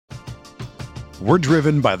We're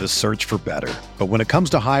driven by the search for better. But when it comes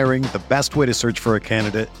to hiring, the best way to search for a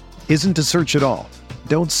candidate isn't to search at all.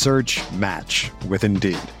 Don't search, match with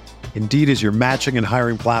Indeed. Indeed is your matching and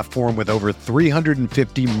hiring platform with over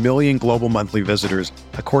 350 million global monthly visitors,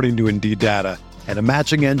 according to Indeed data, and a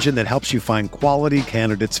matching engine that helps you find quality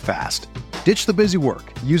candidates fast. Ditch the busy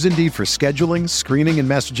work. Use Indeed for scheduling, screening, and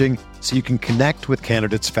messaging so you can connect with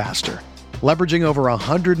candidates faster. Leveraging over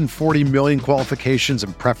 140 million qualifications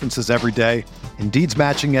and preferences every day, Indeed's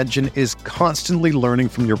matching engine is constantly learning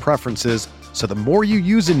from your preferences, so the more you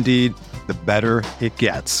use Indeed, the better it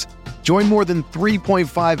gets. Join more than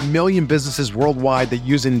 3.5 million businesses worldwide that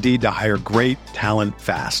use Indeed to hire great talent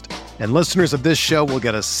fast. And listeners of this show will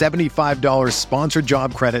get a $75 sponsored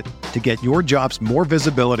job credit to get your jobs more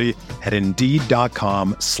visibility at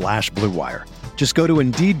Indeed.com/Blue Wire. Just go to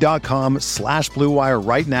Indeed.com/Blue Wire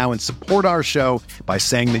right now and support our show by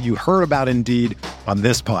saying that you heard about Indeed on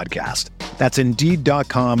this podcast. That's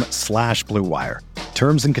Indeed.com/Blue Wire.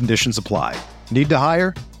 Terms and conditions apply. Need to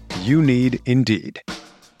hire? You need Indeed.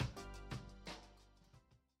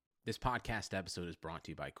 This podcast episode is brought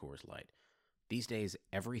to you by Coors Light. These days,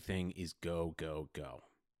 everything is go, go, go.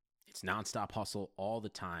 It's nonstop hustle all the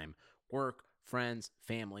time. Work, friends,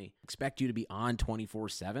 family, expect you to be on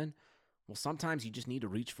 24/7. Well, sometimes you just need to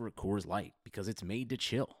reach for a Coors Light because it's made to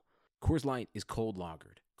chill. Coors Light is cold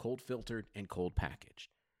lagered, cold filtered, and cold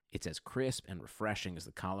packaged. It's as crisp and refreshing as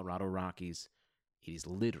the Colorado Rockies. It is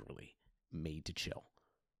literally made to chill.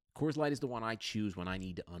 Coors Light is the one I choose when I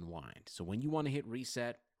need to unwind. So when you want to hit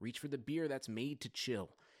reset, reach for the beer that's made to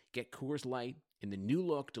chill. Get Coors Light in the new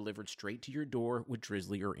look delivered straight to your door with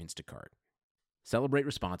Drizzly or Instacart. Celebrate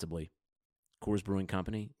responsibly. Coors Brewing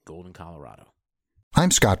Company, Golden, Colorado.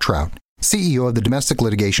 I'm Scott Trout, CEO of the domestic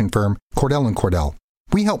litigation firm Cordell & Cordell.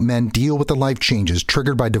 We help men deal with the life changes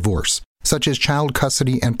triggered by divorce, such as child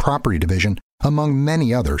custody and property division, among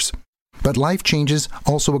many others. But life changes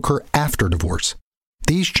also occur after divorce.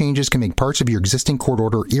 These changes can make parts of your existing court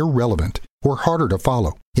order irrelevant or harder to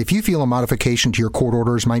follow. If you feel a modification to your court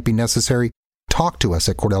orders might be necessary, talk to us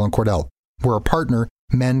at Cordell & Cordell. We're a partner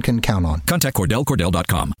men can count on. Contact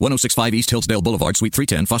CordellCordell.com, 1065 East Hillsdale Boulevard, Suite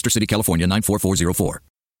 310, Foster City, California, 94404.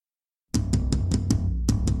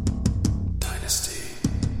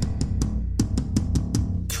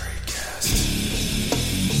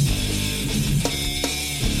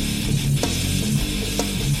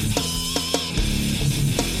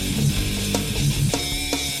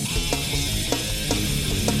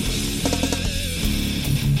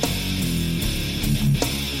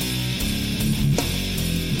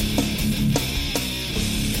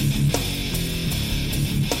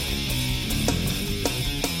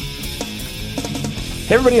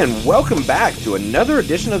 Hey everybody, and welcome back to another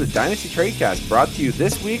edition of the Dynasty Tradecast, brought to you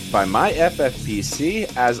this week by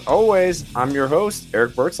MyFFPC. As always, I'm your host,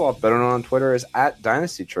 Eric Bertzloff, better known on Twitter as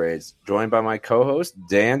 @DynastyTrades, joined by my co-host,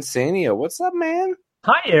 Dan Sania. What's up, man?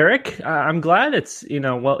 Hi, Eric. I'm glad it's,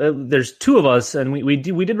 there's two of us, and we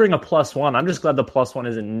did bring a plus one. I'm just glad the plus one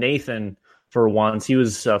isn't Nathan for once. He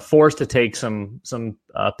was forced to take some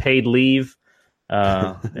paid leave.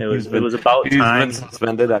 It was about time. He's been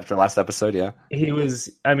suspended after last episode, yeah.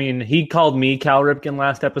 He called me Cal Ripken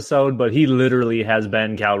last episode, but he literally has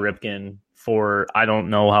been Cal Ripken for I don't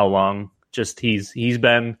know how long. Just he's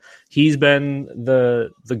been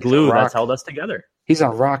the glue that's held us together. He's a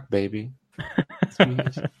rock, baby.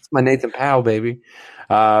 It's my Nathan Powell, baby.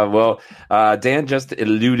 Dan just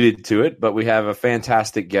alluded to it, but we have a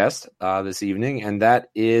fantastic guest this evening, and that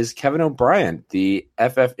is Kevin O'Brien, the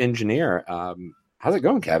FF engineer. How's it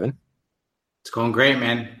going, Kevin? It's going great,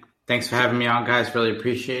 man. Thanks for having me on, guys. Really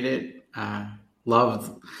appreciate it.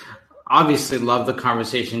 Love the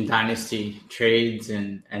conversation, Dynasty Trades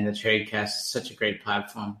and the Tradecast. Such a great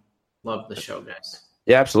platform. Love the show, guys.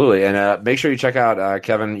 Yeah, absolutely. And make sure you check out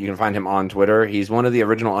Kevin. You can find him on Twitter. He's one of the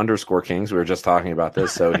original underscore kings. We were just talking about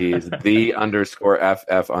this. So he's the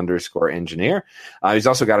 _FF engineer. He's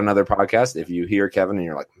also got another podcast. If you hear Kevin and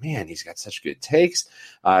you're like, man, he's got such good takes,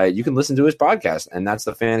 you can listen to his podcast. And that's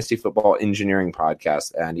the Fantasy Football Engineering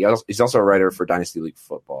Podcast. And he's also a writer for Dynasty League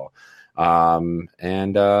Football.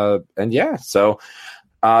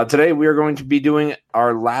 Today we are going to be doing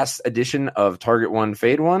our last edition of Target One,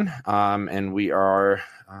 Fade One. And we are,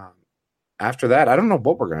 after that, I don't know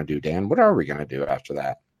what we're going to do, Dan. What are we going to do after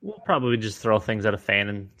that? We'll probably just throw things at a fan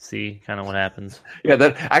and see kind of what happens. Yeah,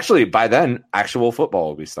 by then, actual football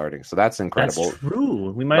will be starting. So that's incredible. That's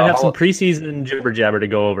true. We might have some preseason jibber jabber to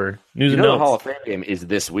go over. News and notes. The Hall of Fame game is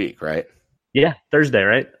this week, right? Yeah, Thursday,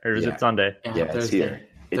 right? Or is it Sunday? Yeah, it's here.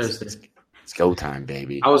 Thursday. It's go time,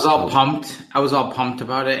 baby. I was all pumped. I was all pumped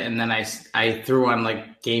about it, and then I threw on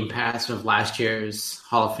like Game Pass of last year's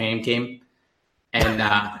Hall of Fame game, and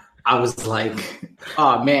I was like,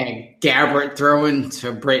 "Oh man, Gabbert throwing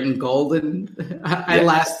to Brayton Golden." I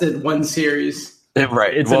lasted one series.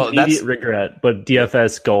 Right. It's immediate regret, but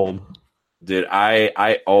DFS gold. Dude,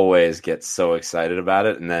 I always get so excited about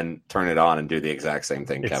it and then turn it on and do the exact same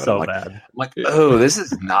thing, It's Kevin. so I'm bad. like, oh, this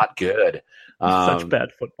is not good. Such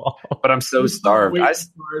bad football. But I'm so starved. Wait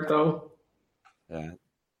for it, though.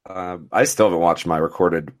 I still haven't watched my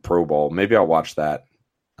recorded Pro Bowl. Maybe I'll watch that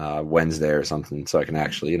Wednesday or something so I can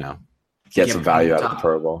actually, get some value out of the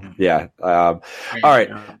Pro Bowl. Yeah. All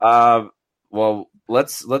right. Well,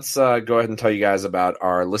 let's go ahead and tell you guys about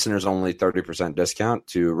our listeners only 30% discount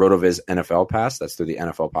to RotoViz NFL Pass. That's through the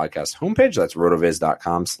NFL Podcast homepage. That's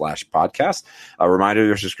rotoviz.com/podcast. A reminder,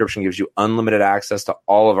 your subscription gives you unlimited access to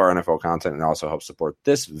all of our NFL content and also helps support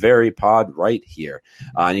this very pod right here.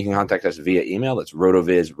 And you can contact us via email. That's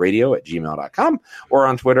rotovizradio@gmail.com, or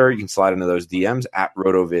on Twitter. You can slide into those DMs at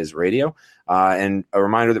rotovizradio. And a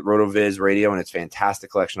reminder that RotoViz Radio and its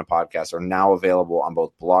fantastic collection of podcasts are now available on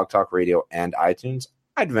both Blog Talk Radio and iTunes.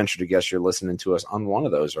 I'd venture to guess you're listening to us on one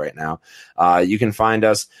of those right now. You can find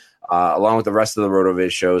us along with the rest of the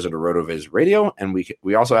RotoViz shows under RotoViz Radio, and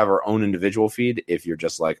we also have our own individual feed. If you're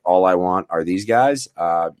just like, all I want are these guys,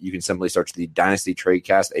 you can simply search the Dynasty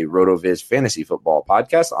Tradecast, a RotoViz fantasy football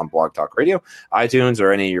podcast on Blog Talk Radio, iTunes,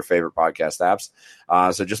 or any of your favorite podcast apps.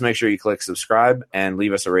 So just make sure you click subscribe and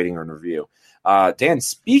leave us a rating and review. Dan,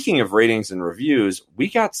 speaking of ratings and reviews, we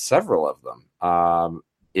got several of them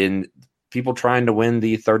in people trying to win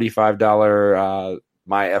the $35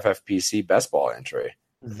 My FFPC best ball entry.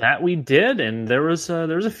 That we did, and there was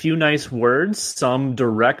a few nice words, some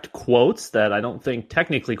direct quotes that I don't think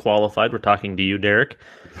technically qualified. We're talking to you, Derek.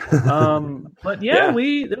 But yeah,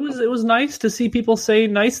 it was nice to see people say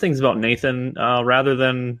nice things about Nathan rather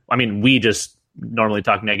than, we just normally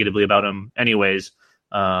talk negatively about him anyways.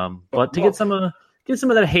 But to get some of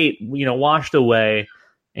that hate, washed away,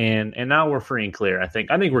 and now we're free and clear. I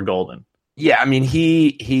think we're golden. Yeah,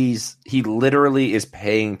 he literally is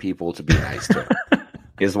paying people to be nice to him.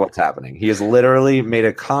 Is what's happening. He has literally made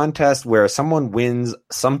a contest where someone wins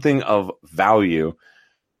something of value,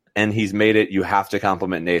 and he's made it. You have to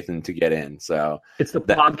compliment Nathan to get in. So it's the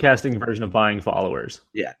podcasting version of buying followers.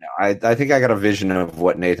 Yeah, no, I think I got a vision of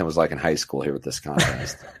what Nathan was like in high school here with this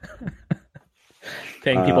contest.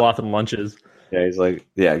 Paying people off in lunches. Yeah, he's like,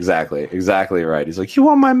 yeah, exactly right. He's like, you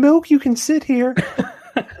want my milk? You can sit here.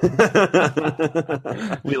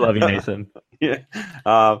 We love you, Nathan. Yeah.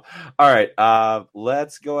 All right.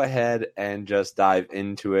 Let's go ahead and just dive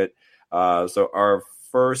into it. So our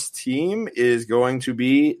first team is going to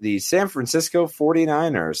be the San Francisco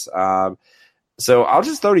 49ers. So I'll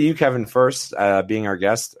just throw to you, Kevin, first, being our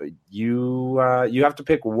guest. You have to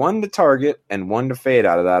pick one to target and one to fade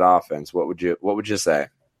out of that offense. What would you say?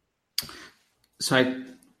 So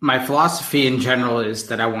my philosophy in general is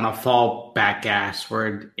that I want to fall back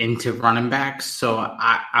assward into running backs. So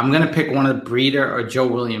I'm going to pick one of Breeder or Joe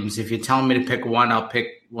Williams. If you're telling me to pick one, I'll pick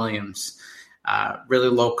Williams. Really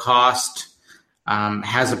low cost,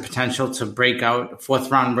 has a potential to break out.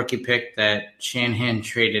 4th-round rookie pick that Shanahan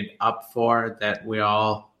traded up for that we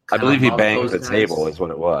all I believe he banged the table is what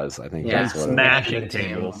it was. I think that's what smashing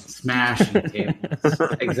tables. Smashing tables.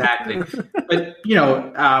 Exactly. But, we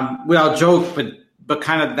all joke, but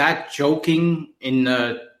kind of that joking in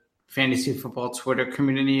the fantasy football Twitter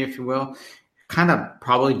community, if you will, kind of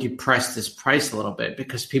probably depressed his price a little bit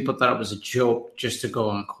because people thought it was a joke just to go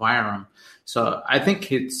acquire him. So I think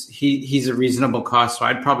he's a reasonable cost. So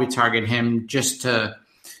I'd probably target him just to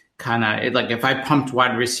kind of like if I pumped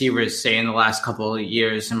wide receivers, say in the last couple of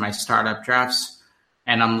years in my startup drafts,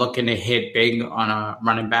 and I'm looking to hit big on a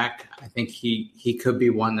running back, I think he could be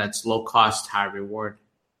one that's low cost, high reward.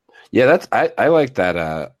 Yeah, I like that.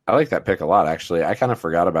 I like that pick a lot. Actually, I kind of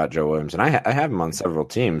forgot about Joe Williams, and I have him on several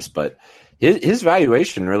teams, but his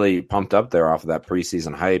valuation really pumped up there off of that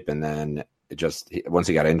preseason hype, and then once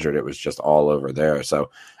he got injured, it was just all over there.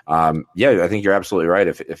 So, I think you're absolutely right.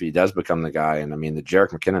 If he does become the guy, and the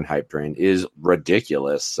Jerick McKinnon hype train is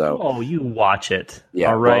ridiculous. So, you watch it.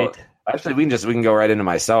 Yeah, all right. Well, actually, we can go right into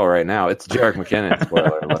my cell right now. It's Jerick McKinnon.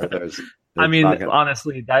 Spoiler alert.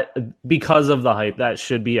 Honestly, that because of the hype, that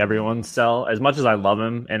should be everyone's sell. As much as I love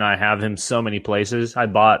him and I have him so many places, I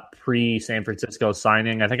bought pre-San Francisco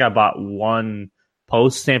signing. I think I bought one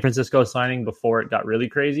post-San Francisco signing before it got really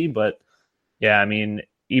crazy. But yeah, even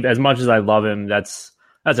as much as I love him, that's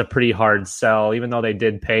a pretty hard sell. Even though they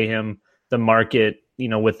did pay him, the market,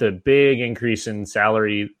 with the big increase in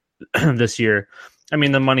salary this year, I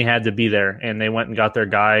mean, the money had to be there, and they went and got their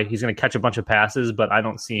guy. He's going to catch a bunch of passes, but I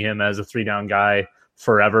don't see him as a 3-down guy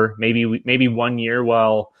forever. Maybe 1 year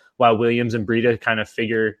while Williams and Breida kind of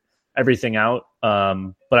figure everything out.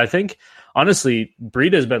 But I think, honestly,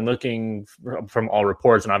 Breida's been looking, from all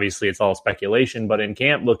reports, and obviously it's all speculation, but in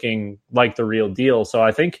camp looking like the real deal. So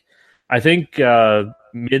I think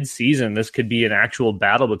mid-season, this could be an actual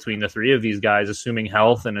battle between the three of these guys, assuming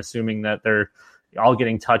health and assuming that they're all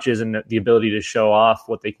getting touches and the ability to show off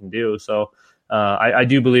what they can do. So I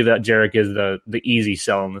do believe that Jarek is the easy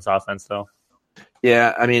sell in this offense, though.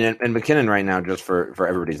 Yeah, I mean, and McKinnon right now, just for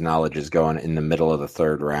everybody's knowledge, is going in the middle of the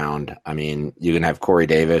third round. I mean, you can have Corey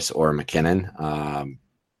Davis or McKinnon,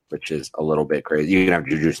 which is a little bit crazy. You can have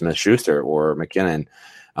Juju Smith-Schuster or McKinnon.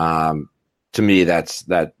 To me, that's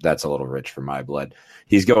a little rich for my blood.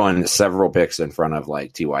 He's going several picks in front of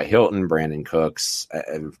like T.Y. Hilton, Brandon Cooks,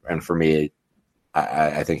 and for me,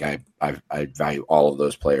 I think I value all of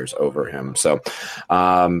those players over him. So,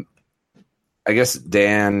 I guess,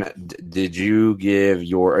 Dan, did you give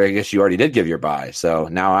your? I guess you already did give your buy. So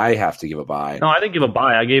now I have to give a buy. No, I didn't give a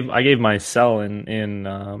buy. I gave my sell in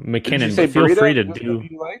McKinnon. Did you say feel Breida? free to What do.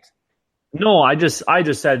 you liked? No, I just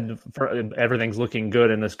said everything's looking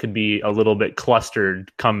good, and this could be a little bit clustered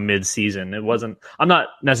come mid-season. I'm not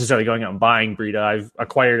necessarily going out and buying Breida. I've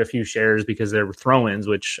acquired a few shares because there were throw-ins,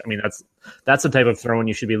 which, I mean, that's the type of throw-in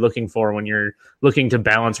you should be looking for when you're looking to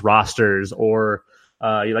balance rosters, or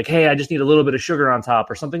you're like, hey, I just need a little bit of sugar on top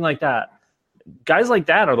or something like that. Guys like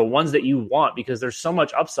that are the ones that you want because there's so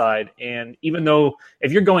much upside. And even though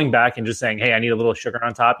if you're going back and just saying, hey, I need a little sugar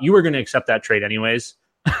on top, you were going to accept that trade anyways.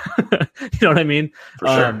 You know what I mean? For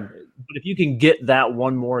sure. But if you can get that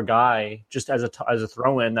one more guy just as a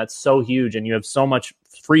throw-in, that's so huge, and you have so much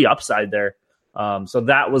free upside there. So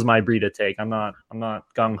that was my Breida take. I'm not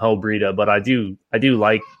gung-ho Breida, but I do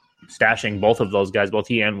like stashing both of those guys, both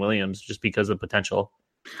he and Williams, just because of potential.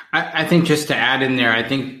 I think just to add in there, I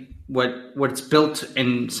think what's built,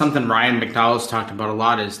 and something Ryan McDowell's talked about a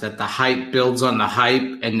lot, is that the hype builds on the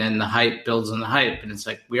hype, and then the hype builds on the hype. And it's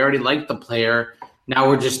like, we already like the player. Now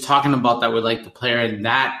we're just talking about that we like the player, and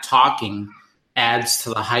that talking adds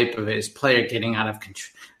to the hype of his player getting out of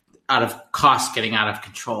control.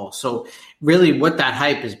 So really what that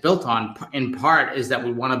hype is built on in part is that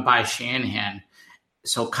we want to buy Shanahan.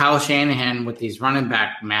 So Kyle Shanahan with these running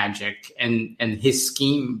back magic and his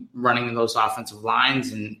scheme running those offensive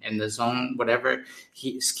lines and the zone, whatever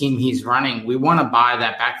scheme he's running, we want to buy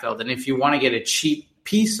that backfield. And if you want to get a cheap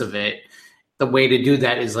piece of it, the way to do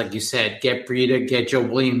that is, like you said, get Breida, get Joe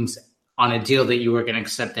Williams on a deal that you were going to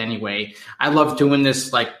accept anyway. I love doing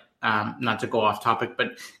this, like, not to go off topic,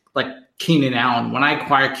 but like Keenan Allen. When I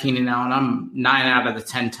acquire Keenan Allen, I'm 9 out of the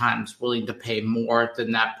 10 times willing to pay more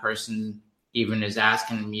than that person even is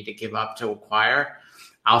asking me to give up to acquire.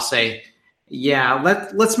 I'll say, yeah,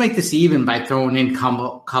 let's make this even by throwing in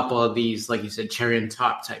a couple of these, like you said, cherry on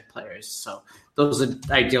top type players. So those are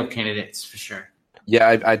ideal candidates for sure.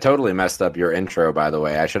 Yeah, I totally messed up your intro, by the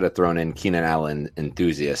way. I should have thrown in Keenan Allen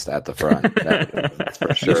enthusiast at the front. That's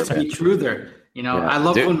for sure. Used to be truther. You know, yeah. I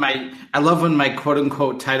love when my quote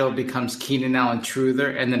unquote title becomes Keenan Allen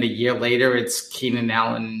truther, and then a year later it's Keenan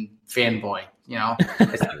Allen fanboy. You know,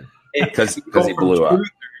 because he blew up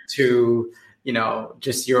to, you know,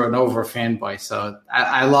 just you're an over fanboy. So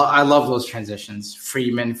I love those transitions.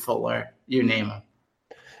 Freeman, Fuller, you name them.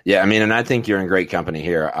 Yeah, I mean, and I think you're in great company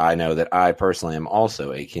here. I know that I personally am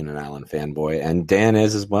also a Keenan Allen fanboy, and Dan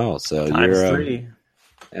is as well. So you're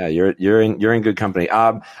in good company.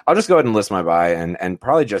 I'll just go ahead and list my buy, and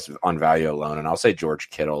probably just on value alone, and I'll say George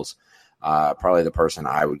Kittle's probably the person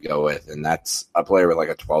I would go with, and that's a player with like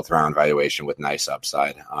a 12th round valuation with nice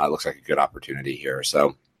upside. Looks like a good opportunity here.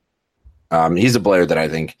 So he's a player that I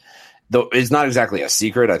think, though it's not exactly a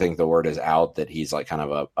secret, I think the word is out that he's like kind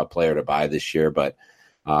of a player to buy this year, but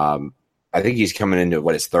I think he's coming into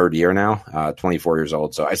his third year now, 24 years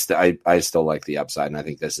old. So I still like the upside, and I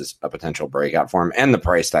think this is a potential breakout for him. And the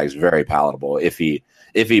price tag is very palatable. If he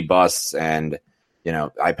busts, and you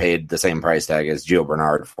know, I paid the same price tag as Gio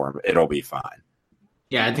Bernard for him, it'll be fine.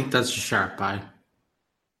 Yeah, I think that's a sharp buy.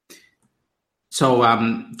 So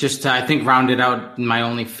just to, I think, round it out, my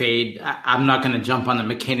only fade, I'm not going to jump on the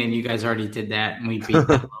McKinnon. You guys already did that, and we beat that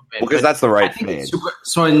a little bit. Because that's the right fade.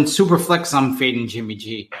 So in Superflex, I'm fading Jimmy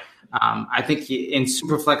G. I think in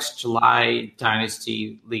Superflex July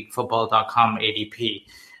Dynasty League Football.com ADP,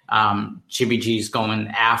 Jimmy G is going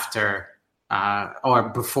after, or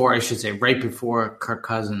before, I should say, right before Kirk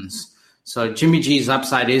Cousins. So Jimmy G's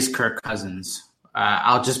upside is Kirk Cousins.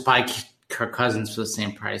 I'll just buy Kirk Cousins for the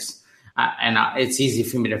same price. And it's easy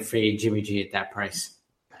for me to fade Jimmy G at that price.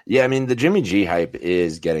 Yeah, I mean, the Jimmy G hype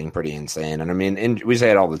is getting pretty insane. And I mean, we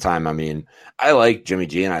say it all the time. I mean, I like Jimmy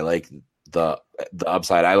G and I like the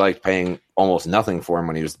upside. I liked paying almost nothing for him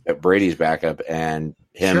when he was Brady's backup and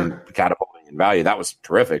him catapulting in value. That was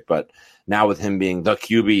terrific. But now with him being the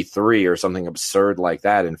QB3 or something absurd like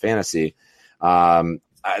that in fantasy, I'm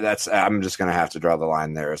just going to have to draw the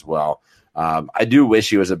line there as well. I do wish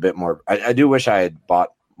he was a bit more. I do wish I had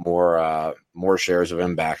bought more shares of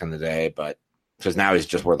him back in the day, but because now he's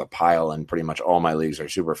just worth a pile, and pretty much all my leagues are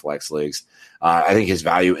super flex leagues. I think his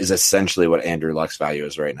value is essentially what Andrew Luck's value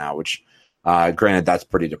is right now, which granted that's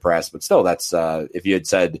pretty depressed, but still that's if you had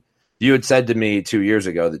said to me 2 years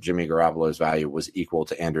ago that Jimmy Garoppolo's value was equal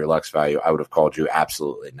to Andrew Luck's value, I would have called you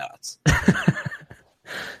absolutely nuts.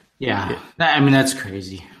 Yeah, I mean, that's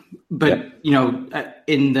crazy. But,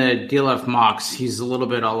 in the DLF mocks, he's a little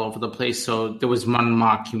bit all over the place. So there was one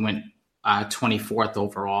mock, he went 24th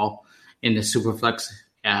overall in the Superflex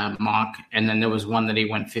mock. And then there was one that he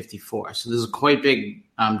went 54. So there's a quite big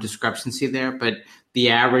discrepancy there. But the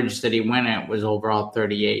average that he went at was overall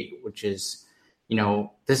 38, which is,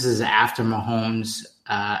 this is after Mahomes,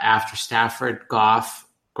 after Stafford, Goff,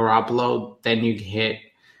 Garoppolo. Then you hit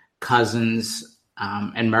Cousins,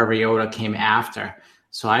 and Mariota came after.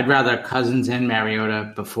 So I'd rather Cousins and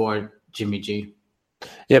Mariota before Jimmy G.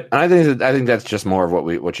 Yep, and I think that's just more of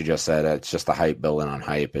what you just said. It's just the hype building on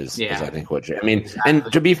hype is I think exactly.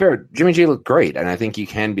 And to be fair, Jimmy G looked great, and I think he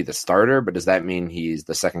can be the starter. But does that mean he's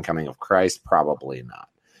the second coming of Christ? Probably not.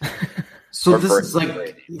 So this is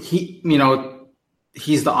like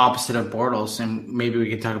he's the opposite of Bortles, and maybe we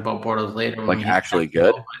can talk about Bortles later. Like actually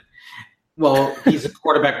good. Well, he's a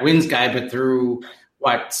quarterback wins guy, but through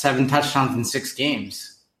 7 touchdowns in 6 games.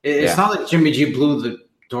 It's not like Jimmy G blew the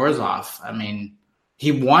doors off. I mean,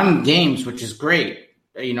 he won games, which is great.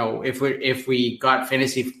 If we got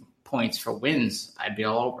fantasy points for wins, I'd be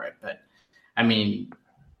all over it. But I mean,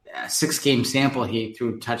 a 6-game sample, he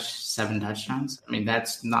threw 7 touchdowns. I mean,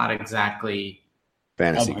 that's not exactly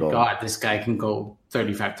fantasy goal. God, this guy can go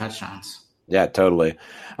 35 touchdowns. Yeah, totally.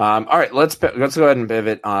 All right, let's go ahead and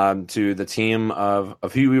pivot to the team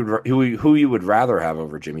of who you would rather have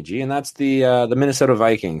over Jimmy G, and that's the Minnesota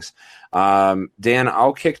Vikings. Dan,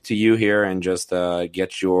 I'll kick to you here and just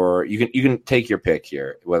get you can take your pick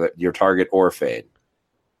here, whether your target or fade.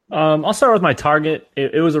 I'll start with my target.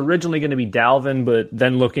 It was originally going to be Dalvin, but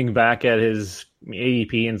then looking back at his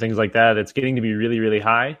ADP and things like that, it's getting to be really, really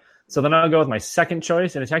high. So then I'll go with my second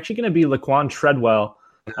choice, and it's actually going to be Laquan Treadwell.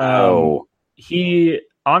 He,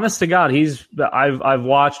 honest to God, I've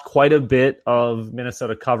watched quite a bit of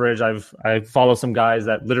Minnesota coverage. I follow some guys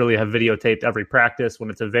that literally have videotaped every practice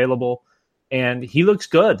when it's available, and he looks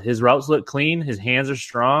good. His routes look clean. His hands are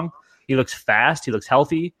strong. He looks fast. He looks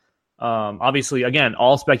healthy. Obviously, again,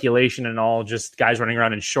 all speculation and all just guys running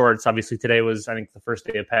around in shorts. Obviously, today was, I think, the first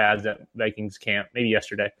day of pads at Vikings camp. Maybe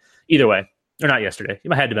yesterday. Either way, or not yesterday.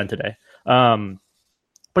 It had to have been today.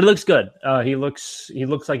 But it looks good. He looks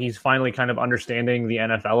like he's finally kind of understanding the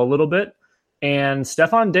NFL a little bit. And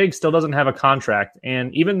Stephon Diggs still doesn't have a contract.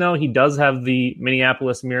 And even though he does have the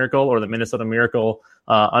Minneapolis Miracle or the Minnesota Miracle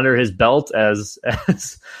under his belt as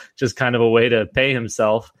just kind of a way to pay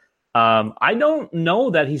himself, I don't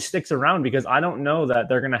know that he sticks around because I don't know that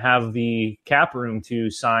they're going to have the cap room to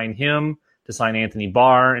sign him, to sign Anthony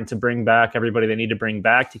Barr, and to bring back everybody they need to bring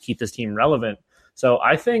back to keep this team relevant. So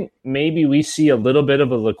I think maybe we see a little bit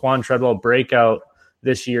of a Laquan Treadwell breakout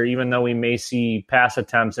this year, even though we may see pass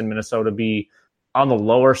attempts in Minnesota be on the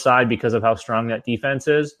lower side because of how strong that defense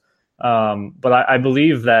is. But I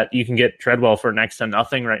believe that you can get Treadwell for next to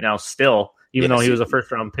nothing right now still, even though he was a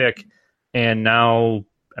first-round pick. And now,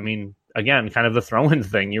 I mean, again, kind of the throw-in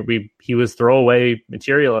thing. He was throwaway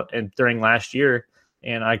material during last year,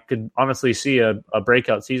 and I could honestly see a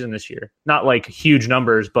breakout season this year. Not like huge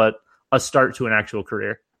numbers, but a start to an actual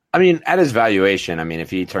career. I mean, at his valuation, I mean, if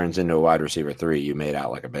he turns into a wide receiver 3, you made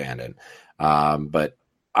out like a bandit. But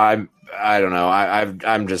I don't know.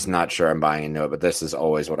 I'm just not sure I'm buying into it. But this is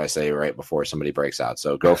always what I say right before somebody breaks out.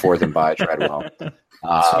 So go forth and buy Treadwell.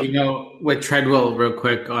 So, with Treadwell, real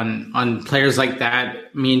quick on players like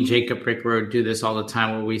that, me and Jacob Rickroad do this all the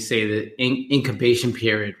time, where we say the incubation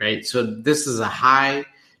period, right? So this is a high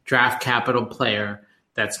draft capital player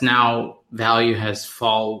that's now value has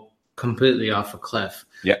fallen completely off a cliff.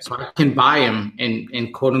 Yeah. So I can buy him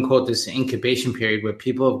in quote unquote this incubation period where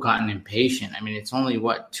people have gotten impatient. I mean, it's only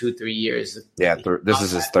 2-3 years. Yeah, this is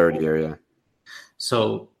his third year. Yeah.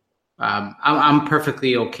 So I'm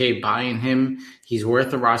perfectly okay buying him. He's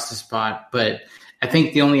worth a roster spot, but I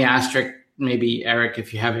think the only asterisk, maybe Eric,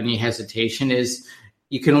 if you have any hesitation, is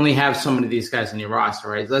you can only have so many of these guys on your roster,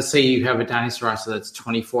 right? Let's say you have a dynasty roster that's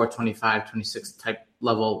 24, 25, 26 type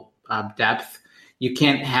level depth. You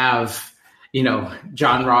can't have,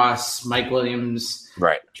 John Ross, Mike Williams,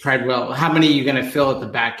 right, Treadwell. How many are you going to fill at the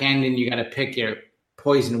back end? And you got to pick your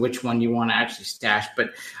poison, which one you want to actually stash. But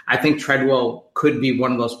I think Treadwell could be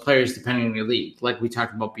one of those players depending on your league, like we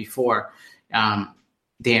talked about before.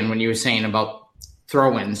 Dan, when you were saying about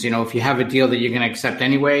throw-ins, if you have a deal that you're going to accept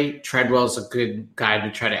anyway, Treadwell's a good guy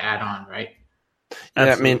to try to add on, right?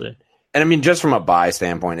 Absolutely. I mean, just from a buy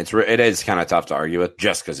standpoint, it is kind of tough to argue with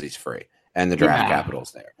just because he's free and the draft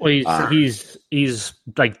capital's there. Well, he's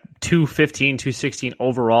like 215, 216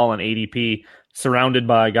 overall in ADP, surrounded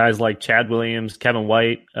by guys like Chad Williams, Kevin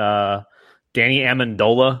White, Danny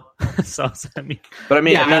Amendola.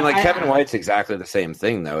 Kevin White's exactly the same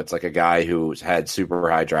thing, though. It's like a guy who's had super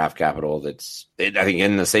high draft capital. That's, I think,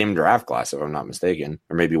 in the same draft class, if I'm not mistaken,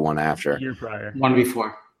 or maybe one after, year prior, one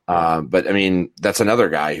before. But I mean, that's another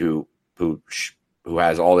guy who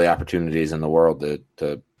has all the opportunities in the world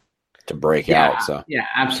to break out. So yeah,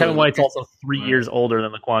 absolutely. Kevin White's also 3 years older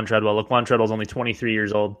than Laquan Treadwell. Laquan Treadwell's only 23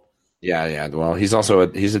 years old. Yeah. Well, he's also a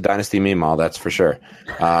dynasty meemaw, that's for sure.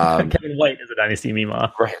 Kevin White is a dynasty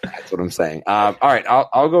meemaw. Right, that's what I'm saying. All right,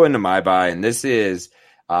 I'll go into my buy, and this is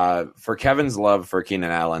for Kevin's love for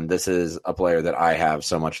Keenan Allen. This is a player that I have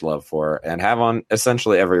so much love for and have on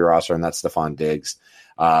essentially every roster, and that's Stephon Diggs,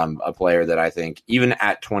 a player that I think even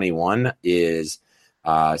at 21 is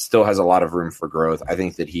still has a lot of room for growth. I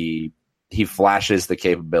think that he flashes the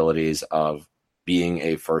capabilities of being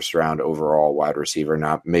a first-round overall wide receiver.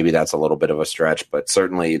 Now, maybe that's a little bit of a stretch, but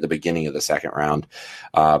certainly the beginning of the second round,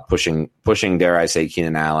 pushing, dare I say,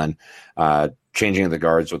 Keenan Allen, changing the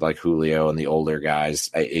guards with like Julio and the older guys,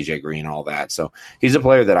 AJ Green, all that. So he's a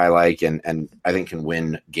player that I like and I think can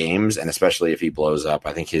win games, and especially if he blows up,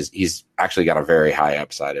 I think he's actually got a very high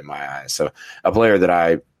upside in my eyes. So a player that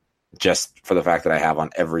I, just for the fact that I have on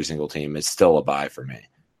every single team, is still a buy for me.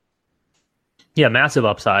 Yeah, massive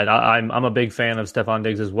upside. I'm a big fan of Stephon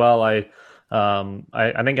Diggs as well. I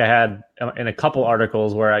think I had in a couple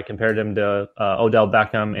articles where I compared him to Odell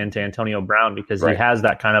Beckham and to Antonio Brown because he has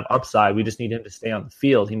that kind of upside. We just need him to stay on the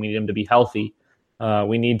field. We need him to be healthy.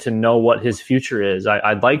 We need to know what his future is.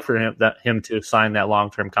 I'd like for him to sign that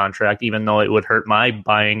long-term contract, even though it would hurt my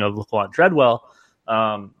buying of Laquan Treadwell.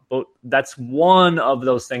 But that's one of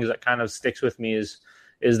those things that kind of sticks with me is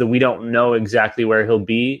that we don't know exactly where he'll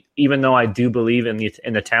be, even though I do believe in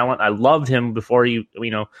the talent. I loved him before I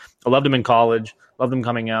loved him in college, loved him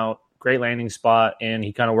coming out, great landing spot, and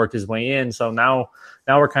he kind of worked his way in. So now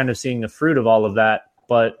we're kind of seeing the fruit of all of that.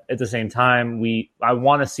 But at the same time, I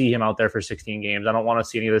want to see him out there for 16 games. I don't want to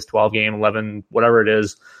see any of this 12 game, 11, whatever it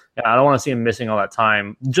is. I don't want to see him missing all that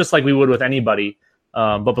time, just like we would with anybody.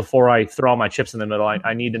 But before I throw all my chips in the middle,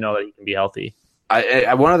 I need to know that he can be healthy.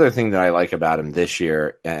 One other thing that I like about him this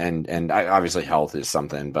year, and obviously health is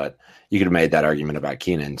something, but you could have made that argument about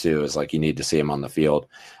Keenan too, is like you need to see him on the field.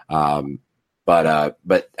 But I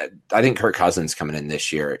think Kirk Cousins coming in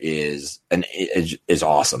this year is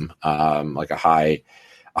awesome. Like a high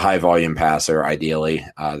volume passer, ideally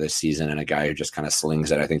this season, and a guy who just kind of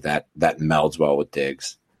slings it. I think that melds well with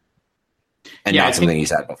Diggs, and not something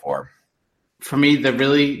he's had before. For me, the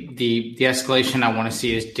escalation I want to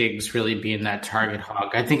see is Diggs really being that target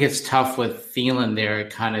hog. I think it's tough with Thielen there.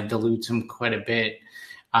 It kind of dilutes him quite a bit.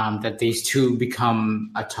 That these two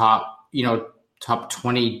become a top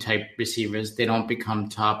 20 type receivers. They don't become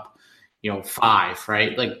top, 5,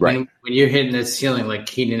 right? Like when you're hitting the ceiling, like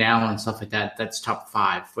Keenan Allen and stuff like that, that's top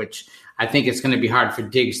 5, which I think it's going to be hard for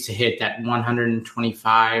Diggs to hit that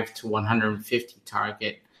 125 to 150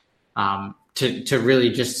 target. To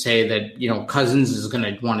really just say that, Cousins is going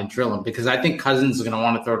to want to drill him, because I think Cousins is going to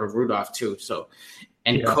want to throw to Rudolph too. So,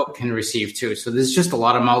 and Cook can receive too. So there's just a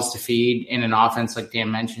lot of mouths to feed in an offense, like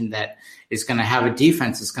Dan mentioned, that is going to have a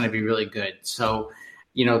defense that's going to be really good. So,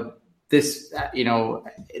 this,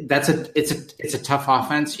 it's a tough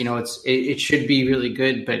offense. It should be really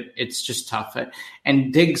good, but it's just tough.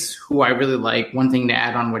 And Diggs, who I really like, one thing to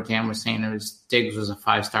add on what Dan was saying is Diggs was a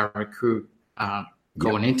 5-star recruit.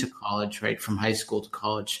 Going into college, right, from high school to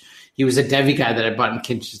college. He was a Devy guy that I bought in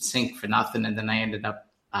kitchen sink for nothing, and then I ended up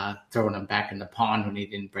throwing him back in the pond when he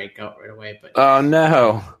didn't break out right away. But oh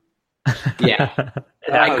no, yeah,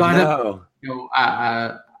 I got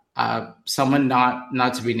him. Someone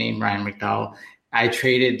not to be named, Ryan McDowell. I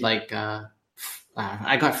traded I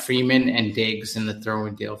got Freeman and Diggs in the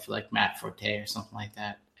throwing deal for like Matt Forte or something like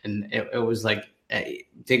that, and it was like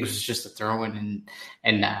Diggs was just a throw-in,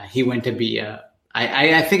 and he went to be a.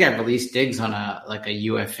 I think I released Diggs on a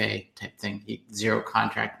UFA type thing. He 0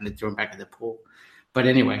 contract, and they threw him back in the pool. But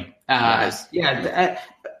anyway, Nice.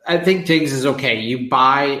 I think Diggs is okay. You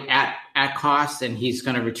buy at cost, and he's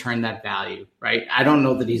going to return that value, right? I don't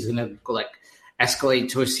know that he's going to like escalate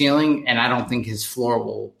to a ceiling, and I don't think his floor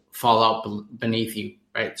will fall out beneath you,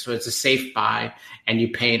 right? So it's a safe buy, and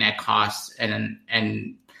you pay in at cost, and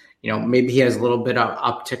maybe he has a little bit of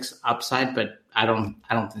upticks upside, but I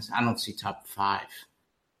don't see top 5.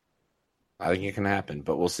 I think it can happen,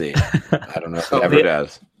 but we'll see. I don't know if it ever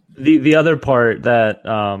does. The other part that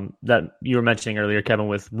that you were mentioning earlier, Kevin,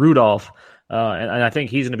 with Rudolph, and I think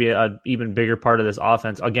he's going to be an even bigger part of this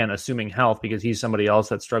offense, again, assuming health, because he's somebody else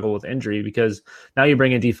that struggled with injury, because now you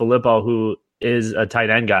bring in DeFilippo, who is a tight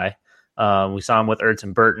end guy. We saw him with Ertz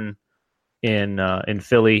and Burton in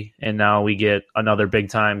Philly, and now we get another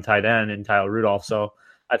big-time tight end in Kyle Rudolph. So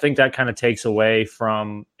I think that kind of takes away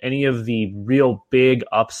from any of the real big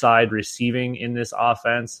upside receiving in this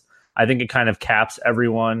offense. I think it kind of caps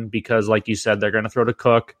everyone because, like you said, they're going to throw to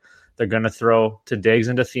Cook, they're going to throw to Diggs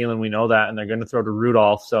and to Thielen, we know that, and they're going to throw to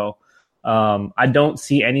Rudolph. So I don't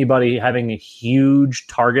see anybody having a huge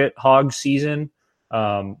target hog season,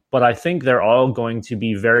 but I think they're all going to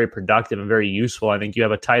be very productive and very useful. I think you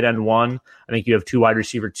have a tight end 1, I think you have 2 wide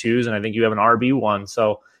receiver 2s, and I think you have an RB 1.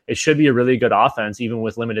 So it should be a really good offense, even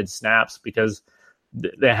with limited snaps, because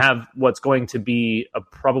they have what's going to be a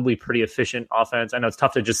probably pretty efficient offense. I know it's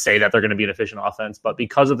tough to just say that they're going to be an efficient offense, but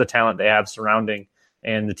because of the talent they have surrounding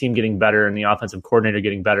and the team getting better and the offensive coordinator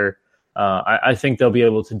getting better, I think they'll be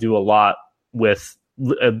able to do a lot with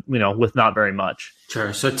not very much.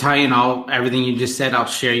 Sure. So tying everything you just said, I'll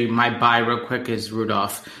share you my buy real quick is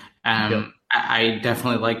Rudolph. Yep. I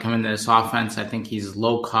definitely like him in this offense. I think he's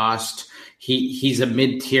low cost. He's a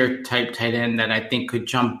mid-tier type tight end that I think could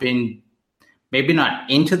jump in, maybe not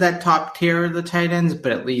into that top tier of the tight ends,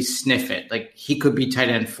 but at least sniff it. Like he could be tight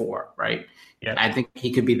end 4, right? Yeah. I think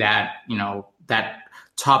he could be that, that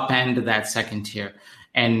top end of that second tier.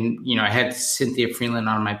 And, I had Cynthia Freeland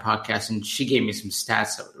on my podcast, and she gave me some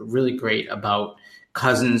stats that were really great about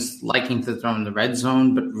Cousins liking to throw in the red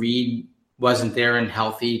zone, but Reed wasn't there and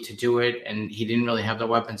healthy to do it, and he didn't really have the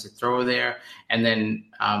weapons to throw there. And then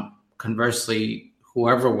conversely,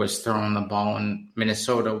 whoever was throwing the ball in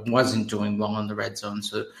Minnesota wasn't doing well in the red zone.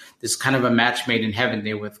 So there's kind of a match made in heaven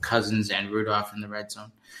there with Cousins and Rudolph in the red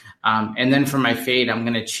zone. And then for my fade, I'm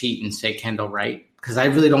going to cheat and say Kendall Wright, because I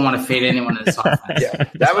really don't want to fade anyone in this offense. Yeah,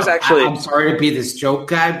 that was actually. I'm sorry to be this joke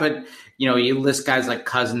guy, but you list guys like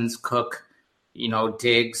Cousins, Cook,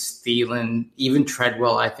 Diggs, Thielen, even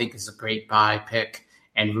Treadwell. I think is a great buy pick,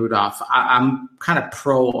 and Rudolph. I'm kind of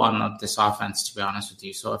pro on this offense, to be honest with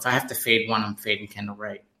you. So if I have to fade one, I'm fading Kendall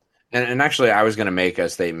Wright. And actually, I was going to make a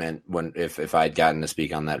statement if I'd gotten to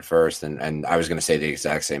speak on that first, and I was going to say the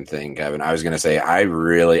exact same thing, Kevin. I was going to say I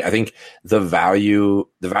think the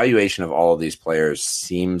valuation of all of these players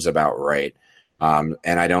seems about right, and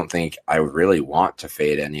I don't think I really want to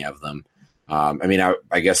fade any of them.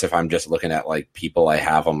 I guess if I'm just looking at like people I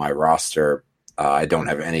have on my roster, I don't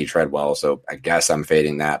have any Treadwell, so I guess I'm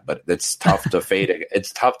fading that. But it's tough to fade.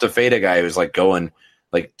 It's tough to fade a guy who's like going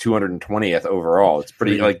like 220th overall. It's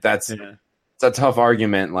pretty like it's a tough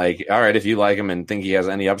argument. Like, all right, if you like him and think he has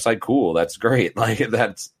any upside, cool, that's great. Like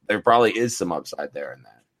there probably is some upside there in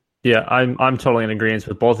that. Yeah, I'm totally in agreement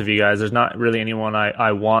with both of you guys. There's not really anyone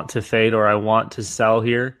I want to fade or I want to sell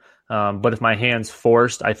here. But if my hand's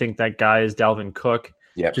forced, I think that guy is Dalvin Cook.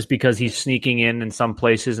 Yep. Just because he's sneaking in some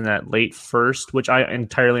places in that late first, which I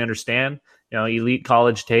entirely understand. Elite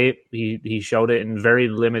college tape. He showed it in very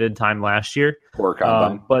limited time last year. Poor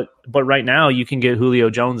combine. But right now you can get Julio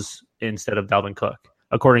Jones instead of Dalvin Cook,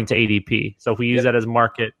 according to ADP. So if we use that as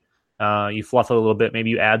market, you fluff it a little bit, maybe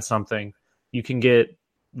you add something, you can get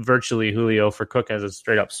virtually Julio for Cook as a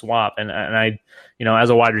straight up swap. And I, as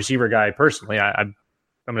a wide receiver guy personally, I'm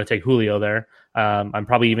going to take Julio there. I'm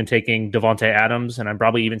probably even taking Devontae Adams, and I'm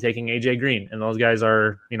probably even taking AJ Green, and those guys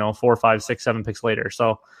are 4, 5, 6, 7 picks later.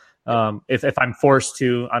 So if I'm forced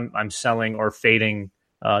to, I'm selling or fading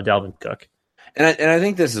Dalvin Cook. And I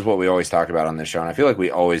think this is what we always talk about on this show, and I feel like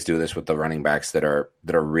we always do this with the running backs that are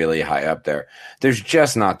really high up there. There's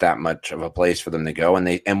just not that much of a place for them to go,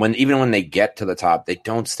 and when they get to the top, they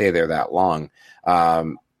don't stay there that long.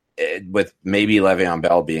 With maybe Le'Veon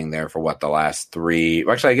Bell being there for the last 3.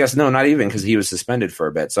 Actually, I guess no, not even, because he was suspended for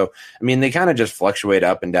a bit. So they kind of just fluctuate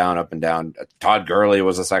up and down, up and down. Todd Gurley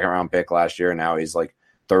was a 2nd round pick last year, and now he's like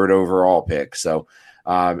 3rd overall pick. So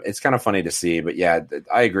it's kind of funny to see. But yeah,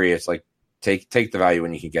 I agree. It's like take the value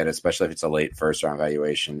when you can get it, especially if it's a late 1st round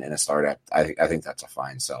valuation in a startup. I think that's a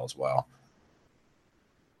fine sell as well.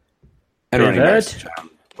 And running backs,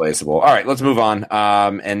 irreplaceable. All right, let's move on.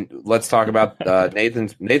 And let's talk about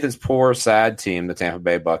Nathan's poor, sad team, the Tampa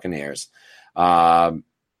Bay Buccaneers.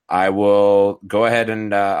 I will go ahead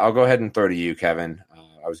and I'll go ahead and throw to you, Kevin.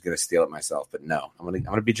 I was going to steal it myself, but no, I'm going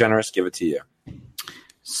to be generous. Give it to you.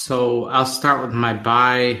 So I'll start with my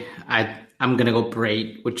buy. I'm going to go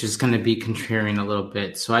Brate, which is going to be contrarian a little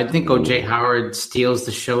bit. So I think OJ Howard steals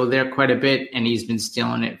the show there quite a bit, and he's been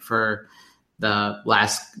stealing it for the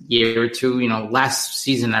last year or two. Last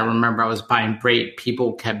season, I remember I was buying Brate.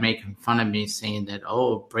 People kept making fun of me, saying that,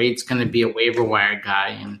 Brate's going to be a waiver wire guy,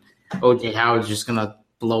 and OJ Howard's just going to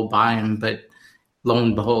blow by him. But lo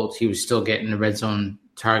and behold, he was still getting the red zone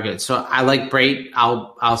target. So I like Brate.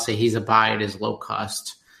 I'll say he's a buy at his low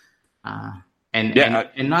cost. And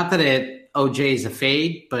not that OJ is a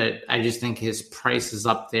fade, but I just think his price is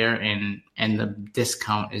up there, and the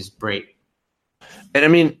discount is Brate. And I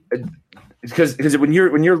mean, because when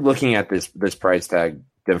you're looking at this price tag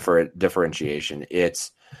differentiation,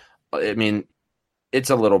 it's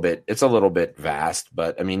a little bit vast.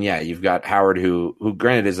 But I mean, yeah, you've got Howard, who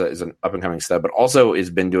granted is an up and coming stud, but also has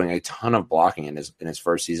been doing a ton of blocking in his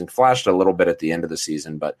first season. Flashed a little bit at the end of the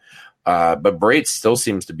season, but Brate still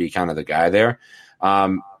seems to be kind of the guy there.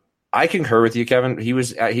 I concur with you, Kevin. He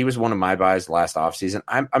was one of my buys last offseason.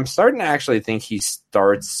 I'm starting to actually think he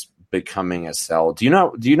starts becoming a sell. Do you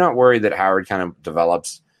not worry that Howard kind of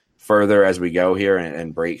develops further as we go here,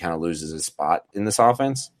 and Brate kind of loses his spot in this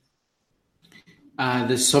offense?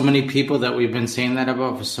 There's so many people that we've been saying that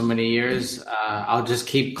about for so many years. I'll just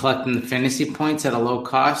keep collecting the fantasy points at a low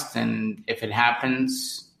cost, and if it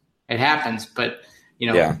happens, it happens. But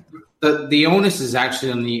the onus is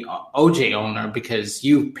actually on the OJ owner, because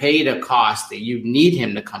you paid a cost that you need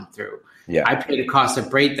him to come through. Yeah, I paid a cost of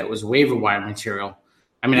Brate that was waiver wire material.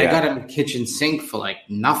 I mean, I got him a kitchen sink for like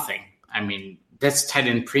nothing. I mean, that's tight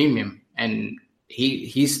end premium, and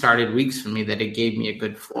he started weeks for me that it gave me a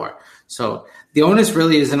good floor. So the onus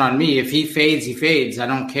really isn't on me. If he fades, he fades. I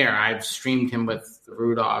don't care. I've streamed him with the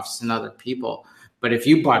Rudolphs and other people. But if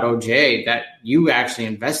you bought OJ, that you actually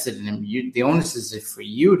invested in him, the onus is for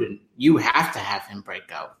you you have to have him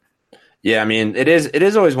break out. Yeah, I mean, it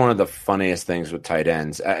is always one of the funniest things with tight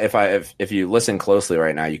ends. If you listen closely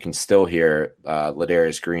right now, you can still hear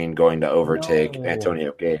Ladarius Green going to overtake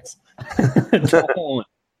Antonio Gates. That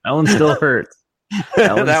one still hurts.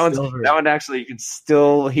 That one actually, you can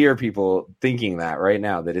still hear people thinking that right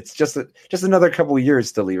now, that it's just another couple of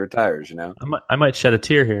years till he retires. I might shed a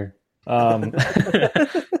tear here.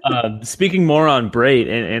 Speaking more on Brate,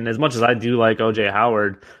 and as much as I do like OJ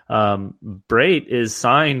Howard, Brate is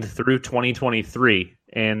signed through 2023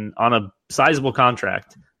 and on a sizable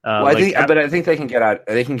contract. I think they can get out.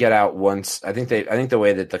 They can get out once. I think the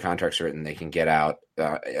way that the contract's written, they can get out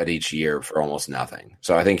at each year for almost nothing.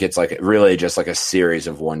 So I think it's like really just like a series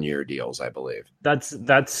of 1-year deals, I believe.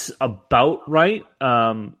 That's about right.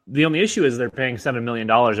 The only issue is they're paying $7 million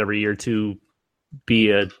every year to be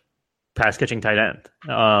a pass catching tight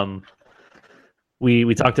end.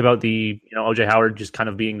 We talked about the OJ Howard just kind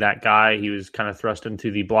of being that guy. He was kind of thrust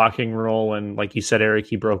into the blocking role, and like you said, Eric,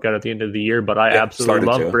 he broke out at the end of the year. But I absolutely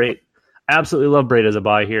love Brate. Absolutely love Brate as a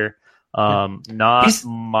buy here.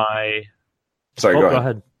 Sorry, go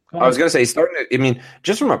ahead. I was going to say, he's starting to. I mean,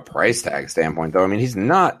 just from a price tag standpoint, though. I mean, he's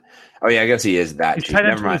not. Oh yeah, I guess he is that. He's cheap.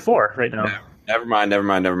 Never mind. 24 right now. Never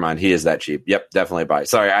mind. He is that cheap. Yep, definitely buy.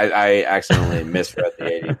 Sorry, I accidentally misread the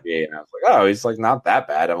ADP, and I was like, oh, he's like not that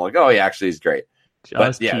bad. I'm like, oh, he actually is great.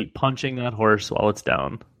 Just keep punching that horse while it's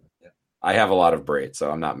down. I have a lot of Brate,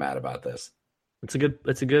 so I'm not mad about this. It's a good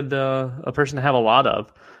a person to have a lot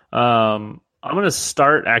of. I'm going to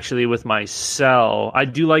start actually with my sell. I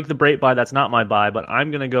do like the Brate buy. That's not my buy, but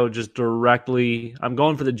I'm going to go just directly. I'm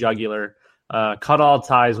going for the jugular. Cut all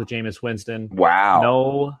ties with Jameis Winston. Wow.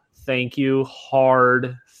 No, thank you.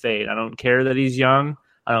 Hard fade. I don't care that he's young.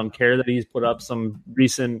 I don't care that he's put up some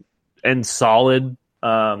recent and solid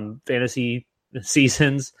fantasy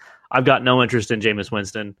seasons. I've got no interest in Jameis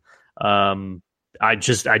Winston. I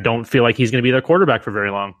don't feel like he's going to be their quarterback for very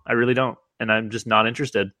long. I really don't, and I'm just not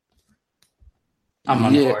interested. I'm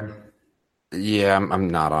on board. Yeah, I'm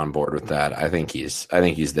not on board with that. I think he's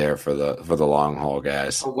there for the long haul,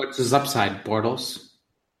 guys. So what's his upside, Bortles?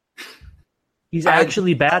 He's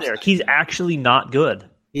actually bad, Eric. He's actually not good.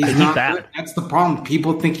 He's not bad. Good. That's the problem.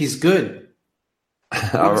 People think he's good.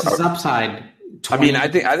 What's his upside? 20, I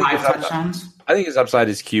think touchdowns. I think his upside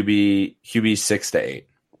is QB 6 to 8.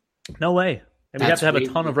 No way. And we have to have a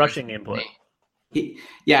ton of rushing input.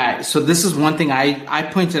 Yeah. So this is one thing I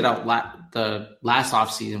pointed out the last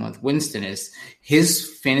offseason with Winston is his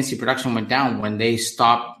fantasy production went down when they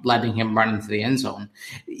stopped letting him run into the end zone.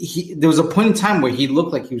 There was a point in time where he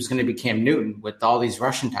looked like he was going to be Cam Newton with all these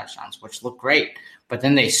rushing touchdowns, which looked great. But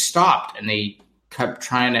then they stopped and they kept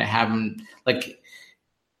trying to have him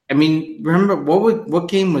remember what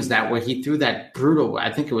game was that where he threw that brutal,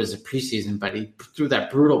 I think it was a preseason, but he threw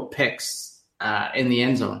that brutal picks in the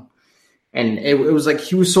end zone. And it was like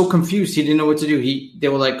he was so confused. He didn't know what to do. They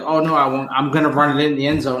were like, oh, no, I won't. I'm going to run it in the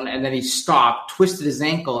end zone. And then he stopped, twisted his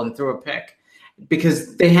ankle, and threw a pick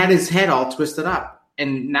because they had his head all twisted up.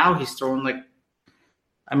 And now he's throwing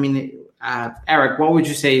Eric, what would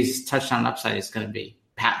you say his touchdown upside is going to be?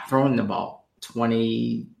 Pat throwing the ball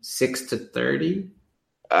 26 to 30?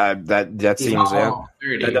 That seems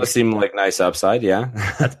that does seem like nice upside, yeah.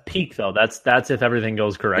 That's peak though. That's if everything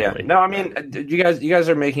goes correctly. Yeah. No, I mean you guys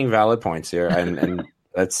are making valid points here, and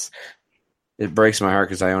it breaks my heart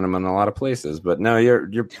because I own him in a lot of places. But no,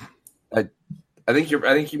 I think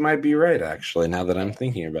you might be right actually. Now that I'm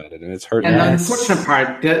thinking about it, and it's hurting. And the unfortunate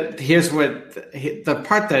part, here's what the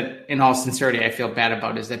part that, in all sincerity, I feel bad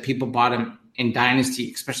about is that people bought him in Dynasty,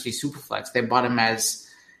 especially Superflex. They bought him as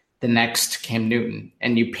the next Cam Newton,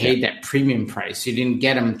 and you paid that premium price. You didn't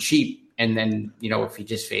get him cheap, and then if he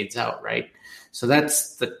just fades out, right? So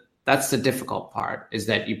that's the difficult part, is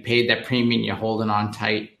that you paid that premium, you're holding on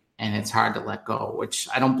tight, and it's hard to let go. Which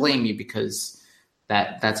I don't blame you, because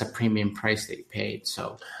that's a premium price that you paid.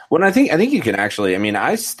 So, well, I think you can actually. I mean,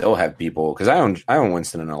 I still have people, because I own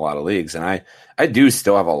Winston in a lot of leagues, and I do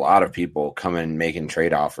still have a lot of people come in making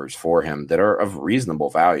trade offers for him that are of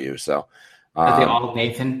reasonable value. So. Are they all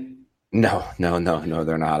Nathan? No,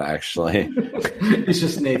 they're not actually. It's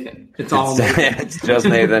just Nathan. It's Nathan. It's just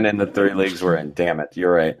Nathan in the 3 leagues we're in. Damn it,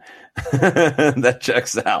 you're right. That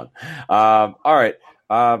checks out. All right,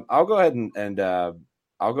 I'll go ahead and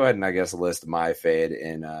I guess list my fade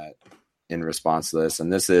in response to this,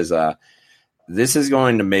 and this is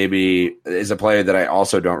going to maybe is a player that I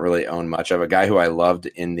also don't really own much of. A guy who I loved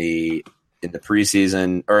in the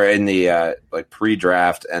preseason or in the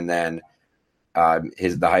pre-draft, and then.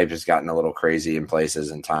 The hype has gotten a little crazy in places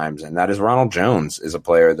and times, and that is Ronald Jones is a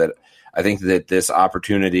player that I think that this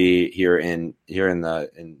opportunity here in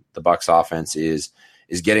the Bucs offense is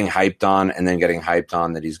getting hyped on, and then getting hyped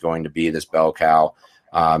on that he's going to be this bell cow.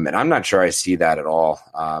 And I'm not sure I see that at all.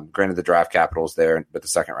 Granted, the draft capital is there with the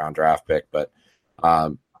 2nd round draft pick, but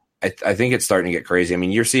I think it's starting to get crazy. I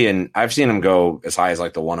mean, I've seen him go as high as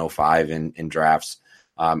like the 105 in drafts.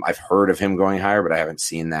 I've heard of him going higher, but I haven't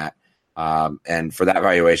seen that. And for that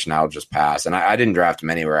valuation, I'll just pass. And I didn't draft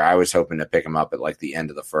him anywhere. I was hoping to pick him up at like the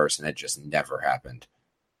end of the 1st, and it just never happened.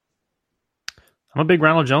 I'm a big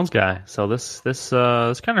Ronald Jones guy, so this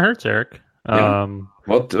kind of hurts, Eric. Yeah.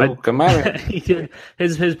 Come on.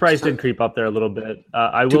 His price did creep up there a little bit.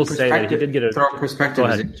 I will say that he did get a throw perspective.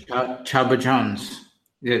 Chubba Jones,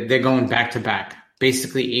 they're going back to back,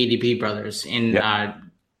 basically ADP brothers in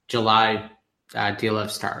July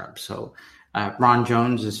DLF startup. So. Ron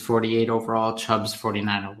Jones is 48 overall. Chubb's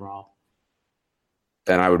 49 overall.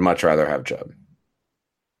 Then I would much rather have Chubb.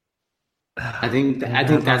 I think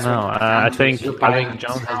that's what I think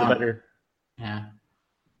Jones has a better. Yeah.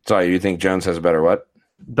 Sorry, you think Jones has a better what?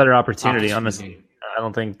 Better opportunity. Honestly, I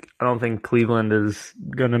don't think Cleveland is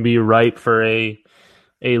going to be ripe for a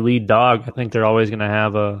lead dog. I think they're always going to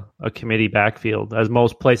have a committee backfield, as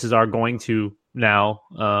most places are going to now.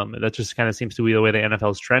 That just kind of seems to be the way the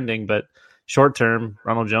NFL is trending, but. Short term,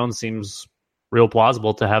 Ronald Jones seems real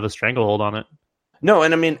plausible to have a stranglehold on it. No,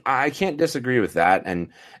 and I mean I can't disagree with that, and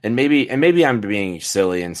maybe I'm being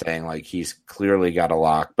silly and saying like he's clearly got a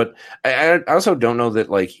lock, but I also don't know that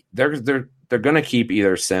like they're going to keep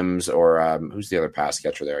either Sims or who's the other pass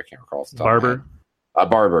catcher there? I can't recall. Barber.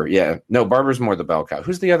 Barber, yeah, no, Barber's more the bell cow.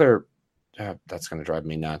 Who's the other? That's going to drive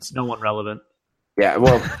me nuts. No one relevant. Yeah,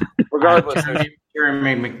 well, regardless,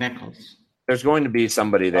 Jeremy McNichols. There's going to be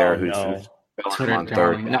somebody there who's on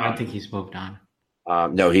third. No, I think he's moved on.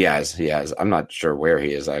 No, he has. I'm not sure where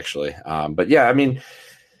he is actually. But yeah, I mean,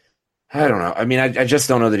 I don't know. I mean, I just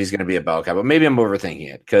don't know that he's going to be a bell cow. But maybe I'm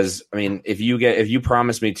overthinking it, because I mean, if you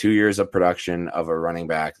promise me 2 years of production of a running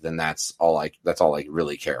back, then that's all I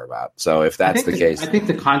really care about. So if that's the case, I think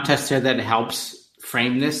the context here that helps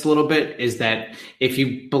frame this a little bit is that if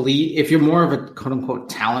you're more of a quote unquote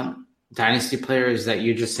talent dynasty player, is that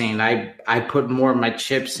you're just saying I put more of my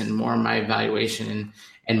chips and more of my evaluation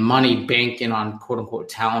and money banking on quote unquote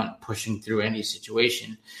talent pushing through any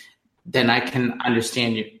situation, then I can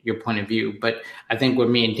understand your point of view. But I think where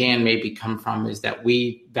me and Dan maybe come from is that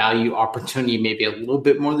we value opportunity maybe a little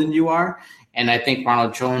bit more than you are. And I think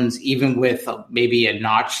Ronald Jones, even with maybe a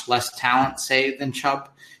notch less talent, say, than Chubb,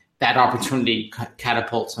 that opportunity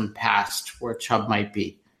catapults him past where Chubb might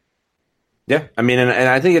be. Yeah, I mean, and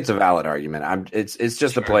I think it's a valid argument. It's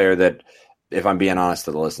just a player that, if I'm being honest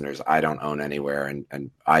to the listeners, I don't own anywhere,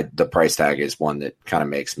 and the price tag is one that kind of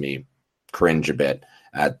makes me cringe a bit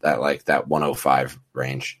at like that 105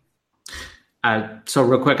 range. So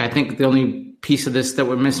real quick, I think the only piece of this that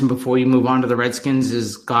we're missing before you move on to the Redskins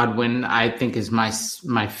is Godwin. I think is my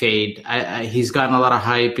fade. He's gotten a lot of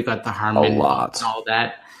hype. You got the Harmon and all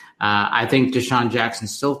that. I think Deshaun Jackson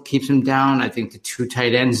still keeps him down. I think the two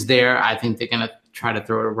tight ends there, I think they're going to try to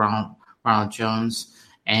throw it around Ronald Jones.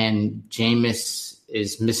 And Jameis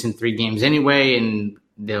is missing 3 games anyway, and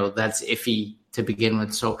that's iffy to begin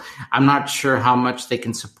with. So I'm not sure how much they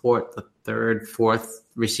can support the third, fourth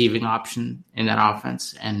receiving option in that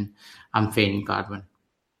offense, and I'm fading Godwin.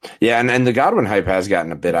 Yeah, and the Godwin hype has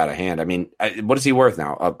gotten a bit out of hand. I mean, what is he worth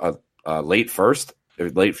now? A late first?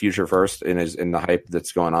 Late future first in the hype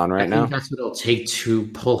that's going on right now. I think that's what it'll take to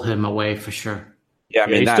pull him away for sure. Yeah, I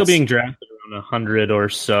mean, he's still being drafted around 100 or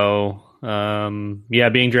so.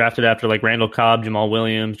 Being drafted after like Randall Cobb, Jamal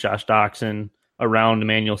Williams, Josh Doxson, around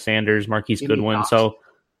Emmanuel Sanders, Marquise Goodwin. So, I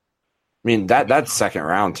mean, that's second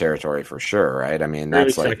round territory for sure, right? I mean,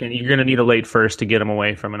 that's really second. You're going to need a late first to get him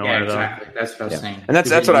away from an owner, exactly. That's what I was saying. And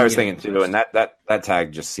that's what I was thinking too. And that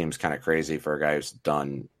tag just seems kind of crazy for a guy who's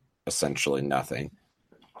done essentially nothing.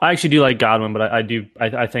 I actually do like Godwin, but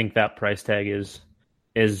I think that price tag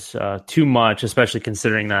is too much, especially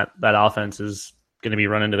considering that offense is going to be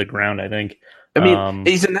run into the ground. I think. I mean,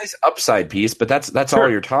 he's a nice upside piece, but that's sure. All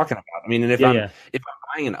you're talking about. I mean, and if I'm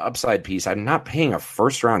buying an upside piece, I'm not paying a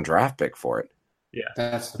first round draft pick for it.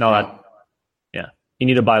 Yeah, you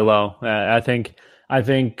need to buy low. I think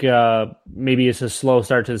maybe it's a slow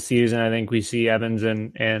start to the season. I think we see Evans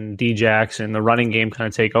and D-Jax and the running game kind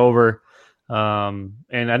of take over.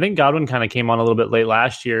 And I think Godwin kind of came on a little bit late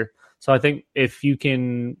last year. So I think if you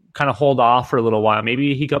can kind of hold off for a little while,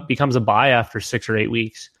 maybe he becomes a buy after 6 or 8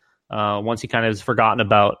 weeks. Once he kind of is forgotten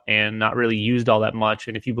about and not really used all that much.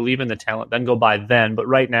 And if you believe in the talent, then go buy then. But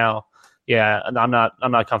right now, I'm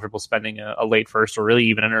not comfortable spending a late first or really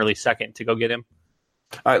even an early second to go get him.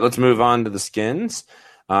 All right, let's move on to the skins.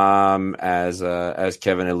 As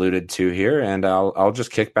Kevin alluded to here, and I'll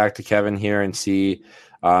just kick back to Kevin here and see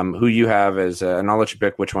who you have as, and I'll let you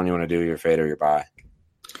pick which one you want to do, your fade or your buy.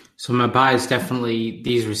 So my buy is definitely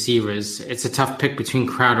these receivers. It's a tough pick between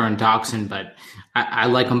Crowder and Doxson, but I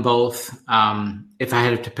like them both. If I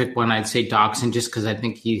had to pick one, I'd say Doxson just because I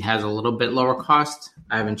think he has a little bit lower cost.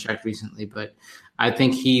 I haven't checked recently, but I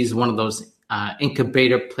think he's one of those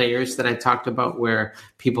incubator players that I talked about where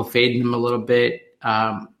people fade him a little bit.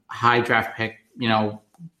 High draft pick,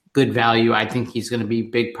 good value. I think he's going to be a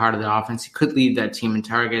big part of the offense. He could lead that team in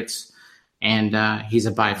targets, and he's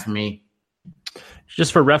a buy for me.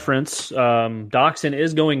 Just for reference, Doxson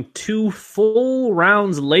is going 2 full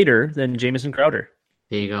rounds later than Jamison Crowder.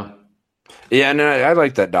 There you go. Yeah, and I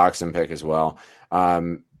like that Doxson pick as well.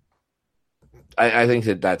 I think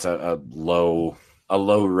that's a low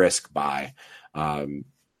risk buy.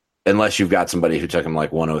 Unless you've got somebody who took him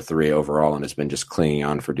like 103 overall and has been just clinging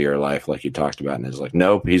on for dear life, like you talked about, and is like,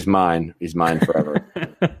 nope, he's mine. He's mine forever.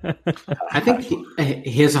 I think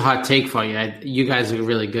here's a hot take for you. You guys are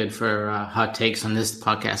really good for hot takes on this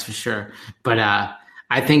podcast for sure. But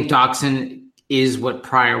I think Doxson is what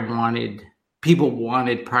people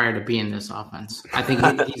wanted prior to being this offense. I think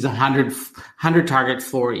he's 100 target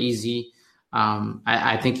floor easy.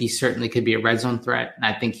 I think he certainly could be a red zone threat, and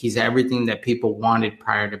I think he's everything that people wanted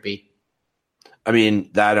prior to be. I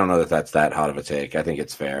mean, I don't know that's that hot of a take. I think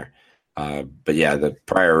it's fair. But yeah, the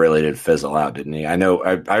prior really did fizzle out, didn't he? I know.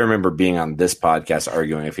 I remember being on this podcast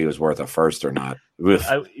arguing if he was worth a first or not.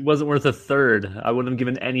 He wasn't worth a third. I wouldn't have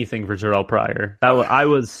given anything for Terrell Pryor. I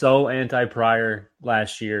was so anti-Pryor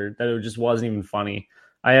last year that it just wasn't even funny.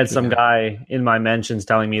 I had some guy in my mentions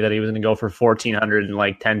telling me that he was going to go for 1,400 and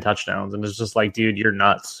like 10 touchdowns. And it's just like, dude, you're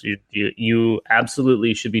nuts. You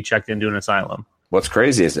absolutely should be checked into an asylum. What's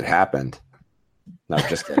crazy is it happened. No,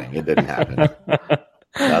 just kidding. It didn't happen.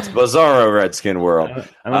 That's bizarro Redskin world.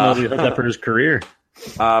 I don't know if he heard that for his career.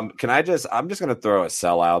 I'm just going to throw a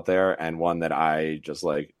sell out there and one that I just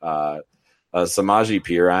like, Samaje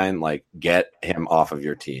Perine, like get him off of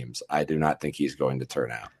your teams. I do not think he's going to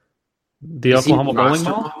turn out. The Oklahoma bowling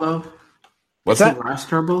ball? What's that?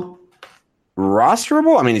 Rosterable?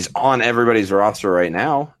 Rosterable? I mean, he's on everybody's roster right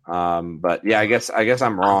now. But yeah, I guess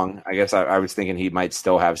I'm wrong. I guess I was thinking he might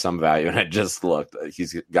still have some value, and I just looked.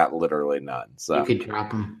 He's got literally none. So you could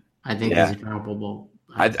drop him. I think he's a droppable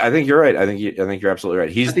I think you're right. I think you're absolutely right.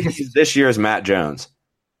 He's this year's Matt Jones.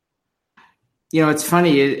 It's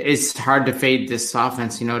funny. It's hard to fade this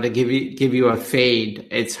offense. To give you a fade,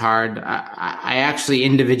 it's hard. I actually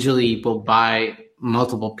individually will buy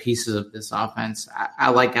multiple pieces of this offense. I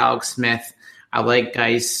like Alex Smith. I like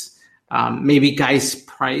Geis. Maybe Geis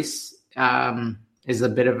Price is a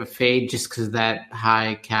bit of a fade just because of that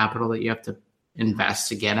high capital that you have to invest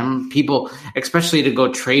to get him. People, especially to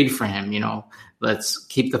go trade for him, let's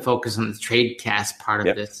keep the focus on the trade cast part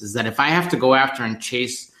of this, is that if I have to go after and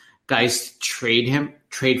chase guys to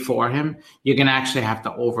trade for him, you're going to actually have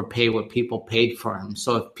to overpay what people paid for him.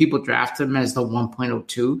 So if people draft him as the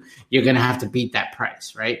 1.02, you're going to have to beat that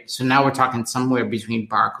price, right? So now we're talking somewhere between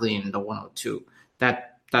Barkley and the 102.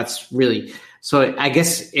 That's really, so I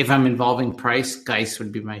guess if I'm involving price, Geis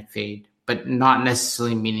would be my fade, but not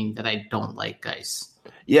necessarily meaning that I don't like Geis.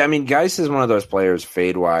 Yeah, I mean, Geis is one of those players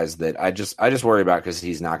fade-wise that I just worry about because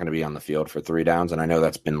he's not going to be on the field for 3 downs, and I know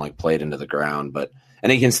that's been played into the ground,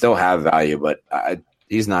 and he can still have value, but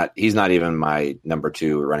he's not even my number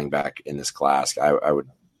 2 running back in this class.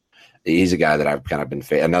 He's a guy that I've kind of been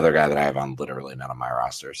another guy that I have on literally none of my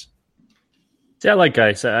rosters. Yeah, I like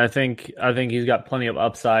Geis. I think he's got plenty of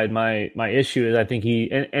upside. My issue is I think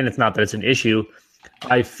and it's not that it's an issue.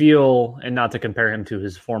 I feel, and not to compare him to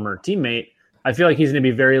his former teammate, I feel like he's going to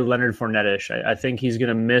be very Leonard Fournette-ish. I think he's going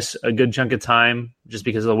to miss a good chunk of time just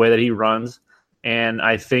because of the way that he runs. And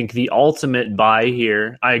I think the ultimate buy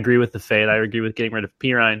here, I agree with the fade. I agree with getting rid of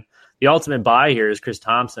Pirine. The ultimate buy here is Chris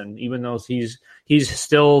Thompson. Even though he's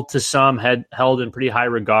still to some held in pretty high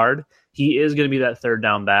regard, he is going to be that 3rd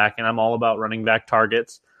down back, and I'm all about running back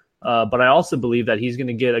targets. But I also believe that he's going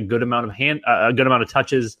to get a good amount of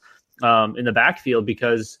touches in the backfield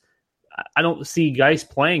because I don't see guys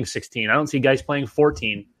playing 16. I don't see guys playing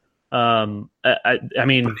 14. I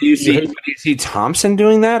mean, do you see Thompson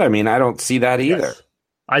doing that? I mean, I don't see that either. Yes.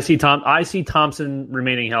 I see Thompson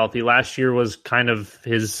remaining healthy. Last year was kind of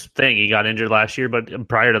his thing. He got injured last year, but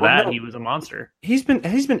prior to that, he was a monster. He's been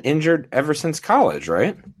injured ever since college,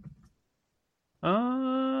 right?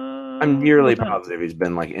 I'm nearly positive he's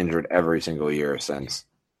been injured every single year since.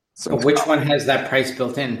 So which one has that price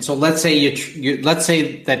built in? So let's say let's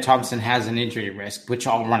say that Thompson has an injury risk, which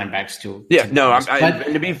all running backs do. Yeah, no.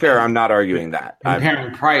 To be fair, I'm not arguing that.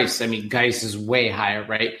 Comparing price, I mean, Geis is way higher,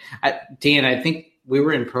 right? Dan, I think we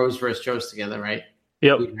were in Pros versus Joes together, right?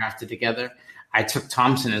 Yep. We drafted together. I took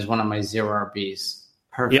Thompson as one of my 0 RBs.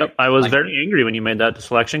 Perfect. Yep. I was very angry when you made that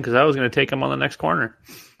selection because I was going to take him on the next corner.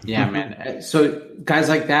 Yeah, man. So guys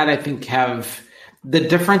like that, I think, have the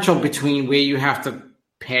differential between where you have to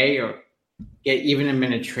pay or get even him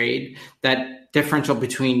in a trade, that differential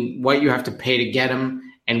between what you have to pay to get him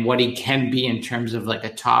and what he can be in terms of a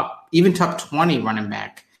top 20 running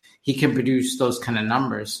back. He can produce those kind of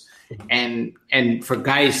numbers. And for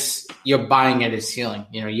Geis, you're buying at his ceiling.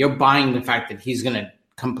 You're buying the fact that he's going to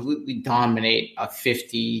completely dominate a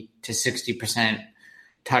 50 to 60%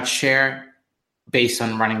 touch share based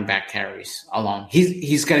on running back carries alone.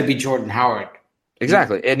 He's got to be Jordan Howard.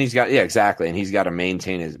 Exactly. And he's got and he's got to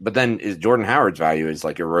maintain his, but then Jordan Howard's value is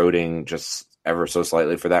eroding just ever so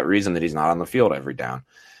slightly for that reason that he's not on the field every down.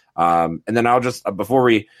 And then I'll just, before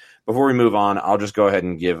we move on, I'll just go ahead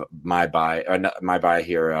and give my buy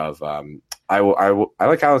here of, I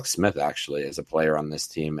like Alex Smith actually as a player on this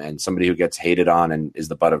team and somebody who gets hated on and is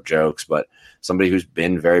the butt of jokes, but somebody who's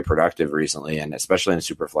been very productive recently. And especially in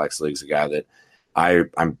super flex leagues, a guy that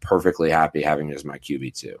I'm perfectly happy having as my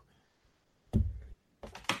QB2.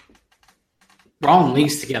 We're all in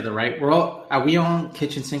leagues together, right? Are we all in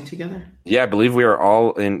Kitchen Sink together? Yeah, I believe we are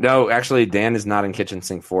all in. No, actually, Dan is not in Kitchen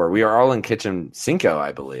Sink 4. We are all in Kitchen Cinco,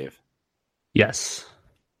 I believe. Yes.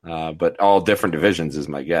 But all different divisions is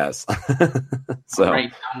my guess. So all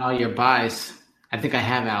right, down all your buys. I think I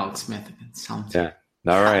have Alex Smith. Yeah.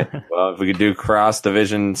 All right. Well, if we could do cross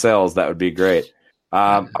division sales, that would be great.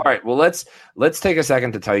 All right. Well, let's take a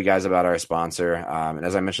second to tell you guys about our sponsor. And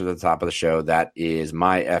as I mentioned at the top of the show, that is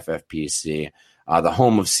my FFPC. The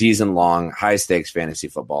home of season-long, high-stakes fantasy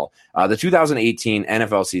football. The 2018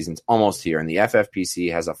 NFL season's almost here, and the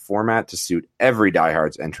FFPC has a format to suit every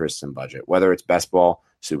diehard's interests and budget, whether it's best ball,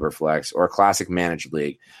 superflex, or a classic managed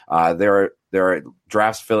league. There are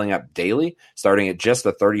drafts filling up daily, starting at just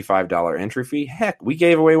the $35 entry fee. Heck, we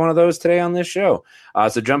gave away one of those today on this show.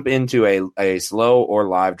 So jump into a slow or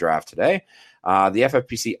live draft today. The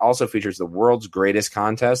FFPC also features the world's greatest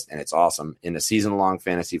contest, and it's awesome, in a season-long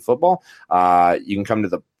fantasy football. You can come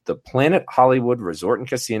to the the Planet Hollywood Resort and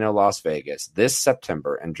Casino Las Vegas this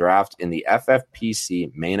September and draft in the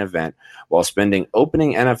FFPC main event while spending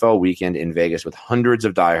opening NFL weekend in Vegas with hundreds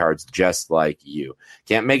of diehards just like you.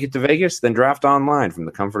 Can't make it to Vegas? Then draft online from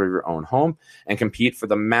the comfort of your own home and compete for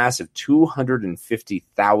the massive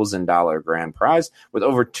 $250,000 grand prize with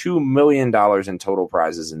over $2 million in total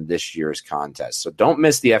prizes in this year's contest. So don't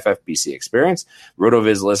miss the FFPC experience.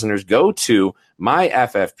 RotoViz listeners, go to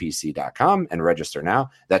myffpc.com and register now.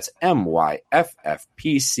 That's myffpc.com,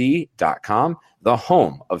 the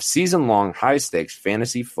home of season-long high-stakes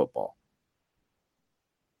fantasy football.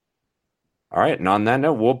 All right, and on that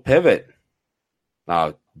note, we'll pivot.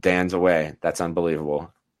 Oh, Dan's away. That's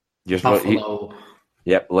unbelievable. Buffalo.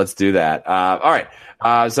 Yep, let's do that. All right,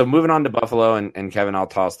 so moving on to Buffalo, and Kevin, I'll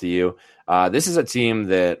toss to you. This is a team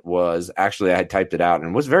that was actually, I had typed it out,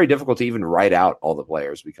 and it was very difficult to even write out all the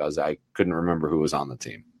players because I couldn't remember who was on the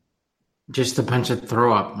team. Just a bunch of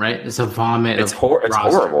throw up, right? It's a vomit. It's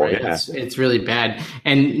horrible. Right? Yeah. It's really bad.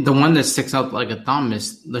 And the one that sticks out like a thumb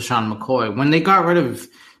is LeSean McCoy. When they got rid of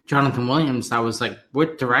Jonathan Williams, I was like,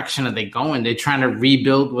 what direction are they going? They're trying to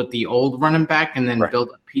rebuild with the old running back and then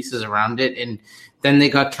build pieces around it. And then they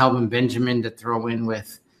got Kelvin Benjamin to throw in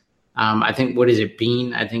with, I think, what is it?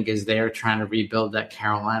 Bean, I think, is there trying to rebuild that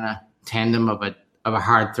Carolina tandem of a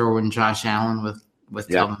hard throw in Josh Allen with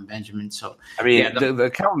Kelvin Benjamin. So I mean, the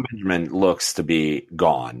Kelvin Benjamin looks to be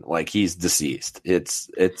gone, like he's deceased. It's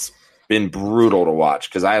been brutal to watch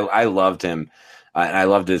because I loved him, and I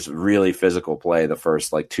loved his really physical play the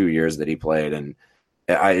first 2 years that he played, and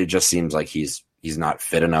it just seems like he's not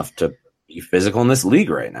fit enough to be physical in this league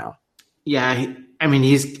right now. Yeah, I mean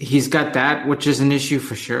he's got that, which is an issue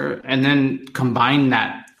for sure, and then combine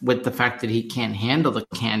that with the fact that he can't handle the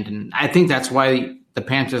Camden. I think that's why the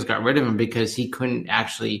Panthers got rid of him, because he couldn't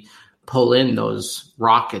actually pull in those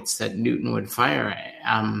rockets that Newton would fire.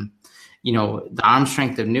 The arm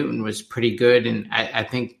strength of Newton was pretty good, and I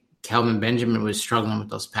think Kelvin Benjamin was struggling with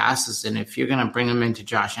those passes. And if you're going to bring him into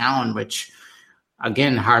Josh Allen, which,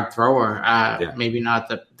 again, hard thrower, maybe not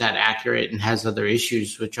that accurate and has other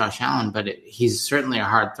issues with Josh Allen, but he's certainly a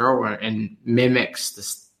hard thrower and mimics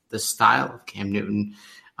the style of Cam Newton,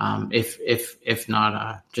 if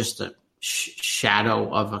not just a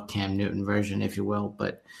shadow of a Cam Newton version, if you will.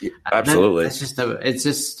 But absolutely, it's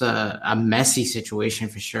just a messy situation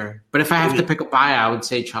for sure. But if I have to pick a buy, I would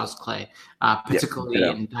say Charles Clay, particularly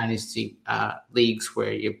in dynasty leagues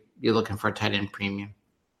where you're looking for a tight end premium.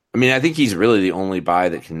 I mean, I think he's really the only buy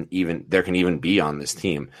that can even be on this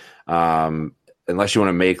team, unless you want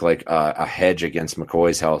to make a hedge against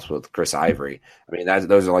McCoy's health with Chris Ivory. I mean,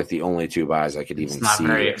 those are the only two buys I could even see. It's not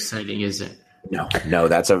very exciting, is it? No,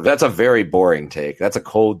 that's a very boring take. That's a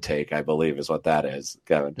cold take, I believe, is what that is,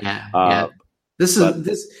 Kevin. Yeah.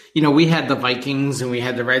 We had the Vikings and we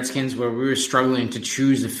had the Redskins where we were struggling to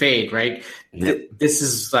choose a fade, right? Yep. This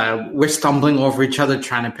is we're stumbling over each other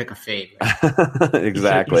trying to pick a fade. Right?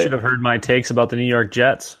 Exactly. You should have heard my takes about the New York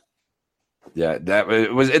Jets. Yeah,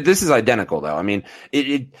 this is identical though. I mean,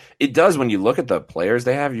 it does, when you look at the players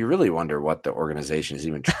they have, you really wonder what the organization is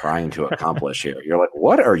even trying to accomplish here. You're like,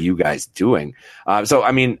 what are you guys doing? So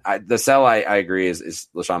I mean, the sell I agree is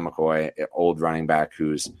LeSean McCoy, old running back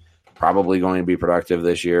who's probably going to be productive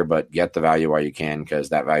this year, but get the value while you can, because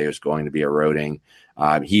that value is going to be eroding.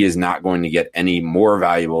 He is not going to get any more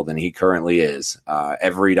valuable than he currently is.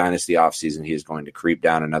 Every dynasty offseason, he is going to creep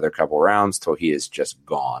down another couple rounds till he is just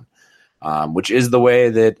gone. Which is the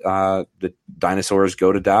way that the dinosaurs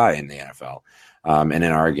go to die in the NFL and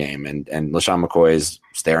in our game. And LeSean McCoy is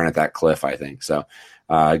staring at that cliff, I think. So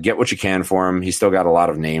get what you can for him. He's still got a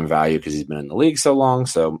lot of name value because he's been in the league so long.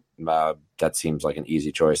 So that seems like an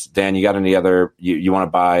easy choice. Dan, you got any other – you want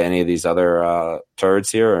to buy any of these other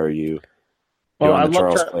turds here, or are you on the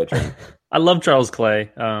Charles Clay train? I love Charles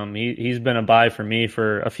Clay. He's been a buy for me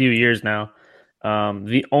for a few years now.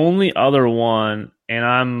 The only other one, and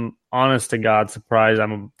I'm – honest to God, surprised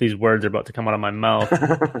these words are about to come out of my mouth,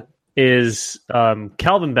 is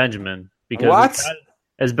Kelvin Benjamin. Because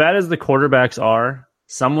as bad as the quarterbacks are,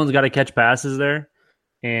 someone's got to catch passes there.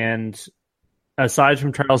 And aside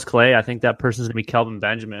from Charles Clay, I think that person's going to be Kelvin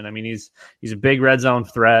Benjamin. I mean, he's a big red zone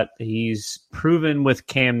threat. He's proven with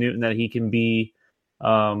Cam Newton that he can be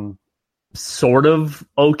sort of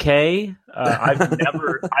okay.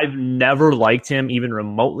 I've never liked him even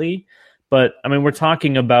remotely. But, I mean, we're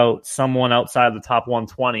talking about someone outside the top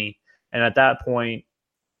 120, and at that point,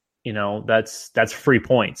 that's free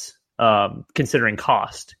points. considering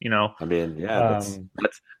cost. I mean, yeah,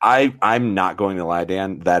 I'm not going to lie,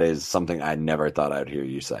 Dan. That is something I never thought I'd hear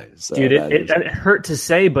you say. So dude, it hurt to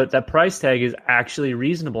say, but that price tag is actually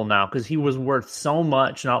reasonable now because he was worth so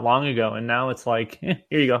much not long ago, and now it's like, here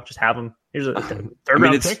you go, just have him. Here's a third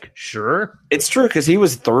round pick. Sure, it's true because he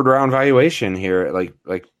was third round valuation here.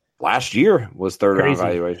 Like last year was third round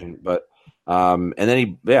valuation, but and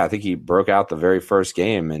then I think he broke out the very first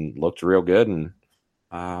game and looked real good. And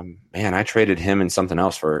man, I traded him and something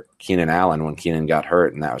else for Keenan Allen when Keenan got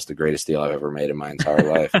hurt, and that was the greatest deal I've ever made in my entire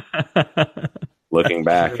life. Looking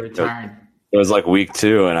back, it was like week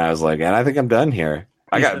 2, and I was like, and I think I'm done here.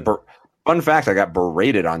 Fun fact, I got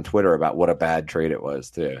berated on Twitter about what a bad trade it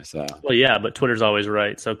was too. So, well, yeah, but Twitter's always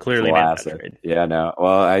right. So clearly, made that trade. Yeah, no.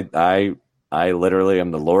 Well, I literally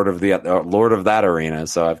am the lord of that arena.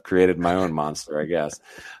 So I've created my own monster, I guess.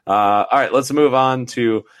 All right, let's move on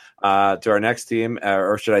to our next team,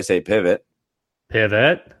 or should I say pivot?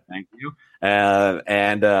 Pivot. Thank you.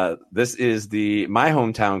 And this is my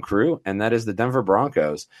hometown crew, and that is the Denver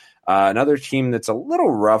Broncos. Another team that's a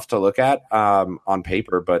little rough to look at on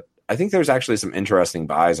paper, but I think there's actually some interesting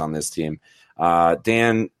buys on this team.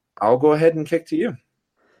 Dan, I'll go ahead and kick to you.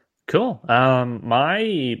 Cool.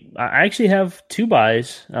 I actually have 2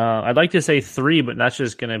 buys. I'd like to say 3, but that's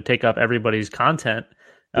just going to take up everybody's content.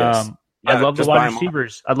 Yes. I love the wide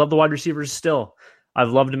receivers. I love the wide receivers still.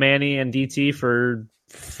 I've loved Manny and DT for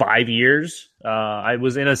 5 years. I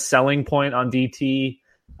was in a selling point on DT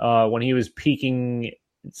when he was peaking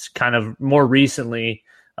kind of more recently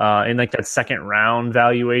in like that second round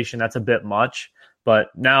valuation. That's a bit much. But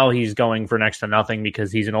now he's going for next to nothing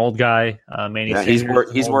because he's an old guy. Manny, he's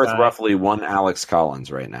worth roughly 1 Alex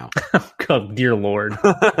Collins right now. Oh, dear Lord.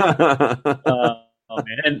 Oh,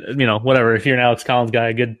 man. And whatever. If you're an Alex Collins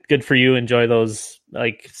guy, good for you. Enjoy those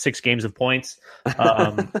like 6 games of points.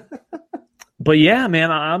 But yeah,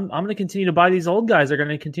 man, I'm going to continue to buy these old guys. They're going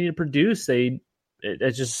to continue to produce. They're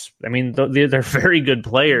very good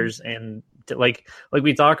players, and like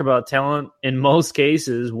we talk about, talent in most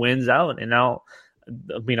cases wins out. And now,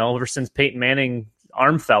 ever since Peyton Manning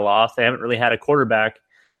arm fell off, they haven't really had a quarterback.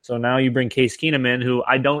 So now you bring Case Keenum in, who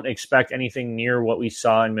I don't expect anything near what we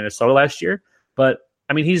saw in Minnesota last year. But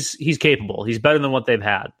I mean, he's capable. He's better than what they've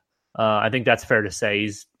had. I think that's fair to say.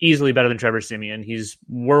 He's easily better than Trevor Siemian. He's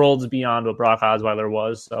worlds beyond what Brock Osweiler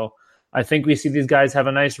was. So I think we see these guys have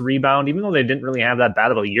a nice rebound, even though they didn't really have that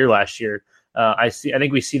bad of a year last year. I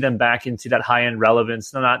think we see them back into that high-end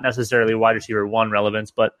relevance, not necessarily wide receiver 1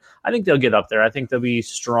 relevance, but I think they'll get up there. I think they'll be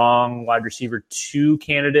strong wide receiver 2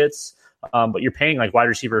 candidates, but you're paying like wide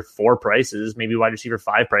receiver 4 prices, maybe wide receiver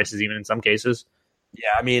 5 prices even in some cases. Yeah,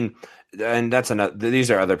 I mean, and that's another.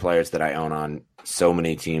 These are other players that I own on so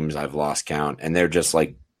many teams I've lost count, and they're just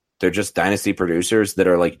dynasty producers that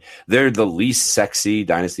are like, they're the least sexy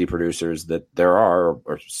dynasty producers that there are,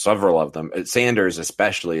 or several of them. Sanders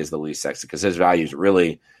especially is the least sexy because his value's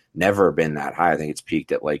really never been that high. I think it's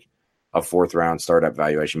peaked at like a 4th round startup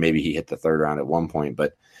valuation. Maybe he hit the 3rd round at one point,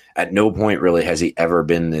 but at no point really has he ever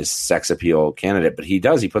been this sex appeal candidate. But he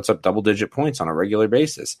does. He puts up double-digit points on a regular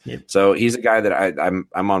basis. Yep. So he's a guy that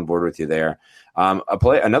I'm on board with you there.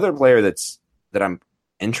 Another player that I'm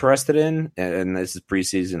interested in, and this is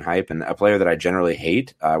preseason hype, and a player that I generally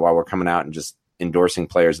hate while we're coming out and just endorsing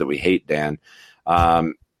players that we hate, Dan.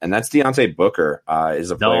 And that's Devontae Booker. Is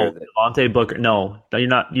a player that Devontae Booker. No, you're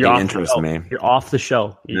not. You're off the show. Me. You're off the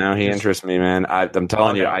show. He interests me, man. I'm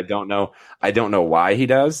telling you, I don't know why he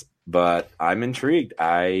does, but I'm intrigued.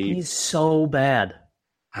 He's so bad.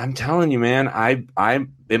 I'm telling you, man.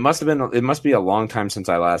 It must be a long time since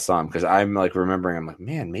I last saw him, because I'm like remembering. I'm like,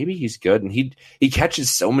 man, maybe he's good, and he catches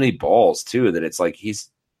so many balls too that it's like his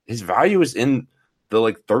value is in the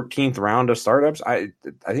like 13th round of startups. I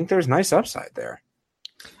think there's nice upside there.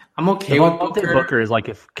 I'm okay with Booker. Booker is like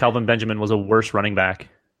if Kelvin Benjamin was a worse running back.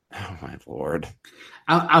 Oh my Lord.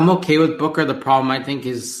 I'm okay with Booker. The problem, I think,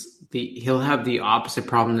 is he'll have the opposite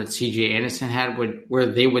problem that CJ Anderson had, where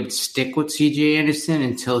they would stick with CJ Anderson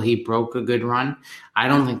until he broke a good run. I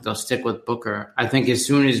don't think they'll stick with Booker. I think as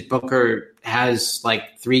soon as Booker has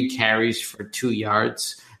like 3 carries for 2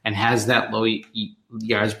 yards and has that low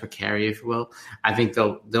yards per carry, if you will, I think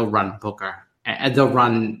they'll run Booker. And they'll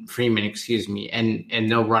run Freeman,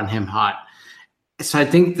 and they'll run him hot. So I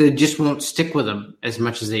think they just won't stick with him as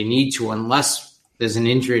much as they need to, unless there's an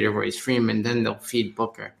injury to Royce Freeman. Then they'll feed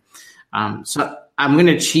Booker. So I'm going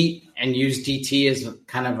to cheat and use DT as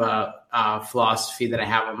kind of a philosophy that I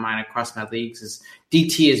have of mine across my leagues. Is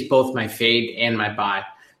DT is both my fade and my buy.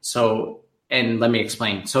 So, and let me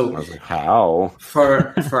explain. So I was like, how?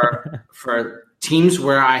 For teams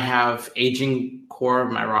where I have aging core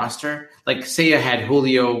of my roster, like say I had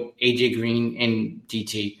Julio, AJ Green, and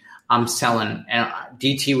DT, I'm selling, and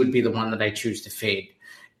DT would be the one that I choose to fade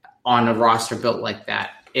on a roster built like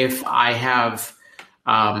that. If I have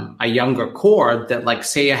a younger core that, like,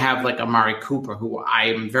 say I have like Amari Cooper, who I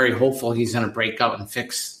am very hopeful he's going to break out and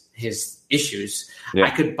fix his issues. Yeah.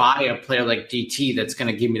 I could buy a player like DT that's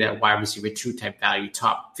going to give me that wide receiver 2 type value,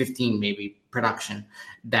 top 15 maybe production,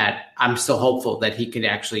 that I'm still hopeful that he could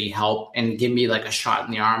actually help and give me like a shot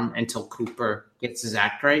in the arm until Cooper gets his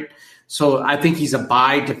act right. So I think he's a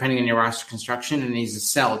buy depending on your roster construction, and he's a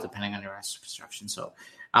sell depending on your roster construction. So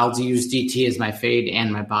I'll use DT as my fade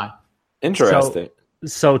and my buy. Interesting.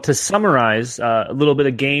 So to summarize, a little bit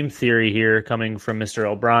of game theory here coming from Mr.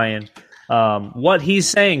 O'Brien. What he's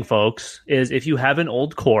saying, folks, is if you have an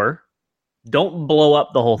old core, don't blow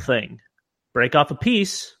up the whole thing. Break off a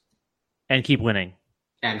piece and keep winning.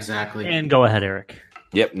 Exactly. And go ahead, Eric.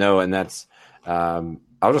 Yep. No, and that's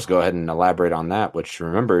I'll just go ahead and elaborate on that, which,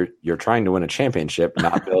 remember, you're trying to win a championship,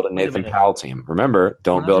 not build a Nathan Powell team. Remember,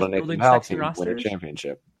 don't build a Nathan Powell team, win a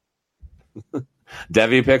championship.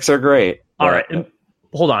 Devy picks are great. All right.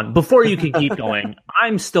 Hold on. Before you can keep going,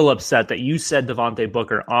 I'm still upset that you said Devontae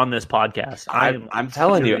Booker on this podcast. I'm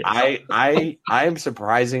telling you, I am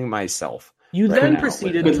surprising myself. You right then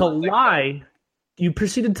proceeded to lie. You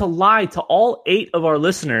proceeded to lie to all 8 of our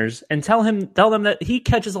listeners and tell them that he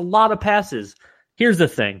catches a lot of passes. Here's the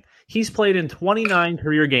thing. He's played in 29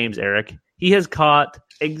 career games, Eric. He has caught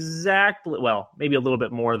exactly, well, maybe a little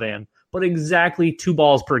bit more than, but exactly 2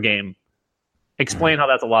 balls per game. Explain how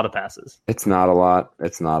that's a lot of passes. It's not a lot.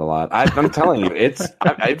 I'm telling you,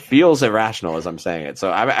 it feels irrational as I'm saying it.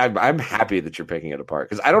 So I'm happy that you're picking it apart,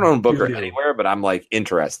 because I don't own Booker anywhere, but I'm like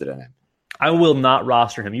interested in him. I will not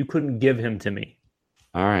roster him. You couldn't give him to me.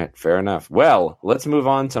 All right, fair enough. Well, let's move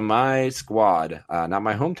on to my squad. Not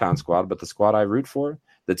my hometown squad, but the squad I root for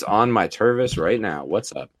that's on my Tervis right now.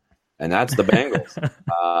 What's up? And that's the Bengals.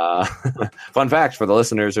 Fun fact for the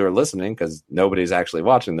listeners who are listening, because nobody's actually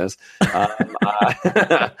watching this,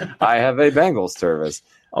 I have a Bengals Tervis.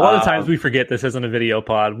 A lot of times we forget this isn't a video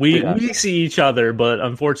pod. We see each other, but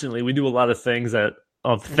unfortunately we do a lot of things that,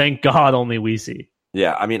 thank God, only we see.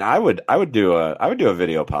 Yeah, I mean, I would do a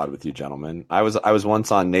video pod with you gentlemen. I was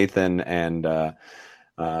once on Nathan and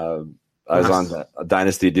I was on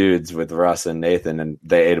Dynasty Dudes with Russ and Nathan, and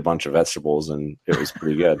they ate a bunch of vegetables, and it was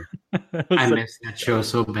pretty good. I missed that show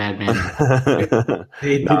so bad, man.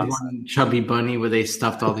 They did one Chubby Bunny where they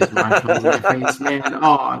stuffed all these marshmallows in my face, man.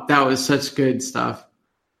 Oh, that was such good stuff.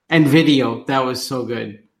 And video, that was so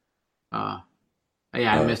good. I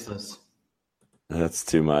missed this. That's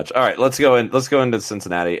too much. All right, let's go into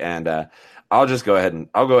Cincinnati, and I'll go ahead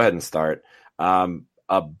and start.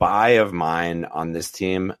 A buy of mine on this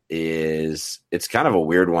team it's kind of a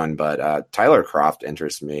weird one, but Tyler Kroft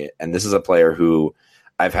interests me, and this is a player who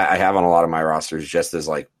I have on a lot of my rosters just as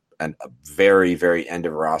like a very, very end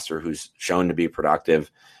of roster who's shown to be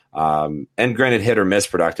productive, and granted hit or miss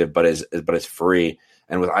productive, but is free.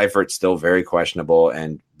 And with Eifert still very questionable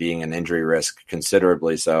and being an injury risk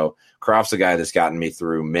considerably so, Kroft's a guy that's gotten me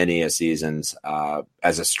through many seasons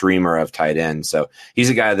as a streamer of tight end. So he's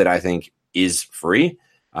a guy that I think is free,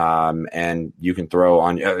 and you can throw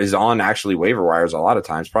on is on actually waiver wires a lot of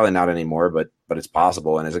times, probably not anymore, but it's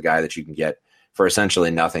possible, and is a guy that you can get for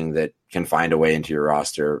essentially nothing that can find a way into your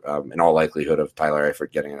roster, in all likelihood of Tyler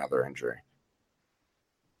Eifert getting another injury.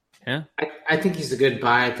 Yeah, I think he's a good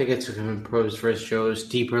buy. I think it's going to improve versus Joe's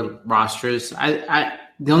deeper rosters.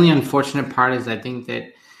 The only unfortunate part is I think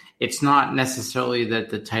that it's not necessarily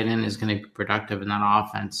that the tight end is going to be productive in that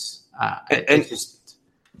offense. It's just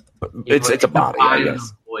it's a body, I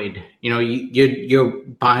guess. Void. You're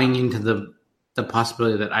buying into the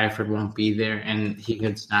possibility that Eifert won't be there, and he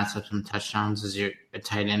could snatch up some touchdowns as a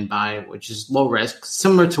tight end buy, which is low risk.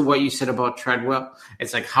 Similar to what you said about Treadwell,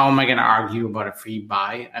 it's like, how am I going to argue about a free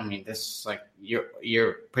buy? I mean, this is like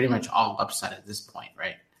you're pretty much all upside at this point,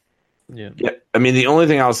 right? Yeah. I mean, the only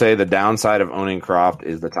thing I'll say, the downside of owning Kroft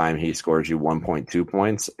is the time he scores you 1.2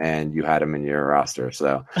 points and you had him in your roster.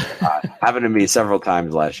 So happened to me several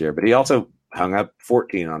times last year, but he also hung up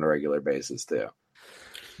 14 on a regular basis too.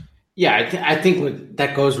 Yeah, I think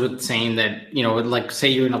that goes with saying that, like say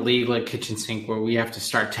you're in a league like Kitchen Sink where we have to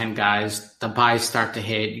start 10 guys, the buys start to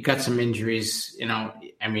hit, you got some injuries,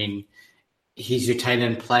 I mean, he's your tight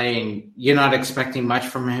end play, and you're not expecting much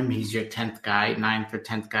from him. He's your 10th guy, 9th or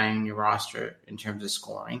 10th guy in your roster in terms of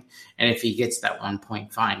scoring. And if he gets that 1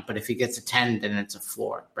 point, fine. But if he gets a 10, then it's a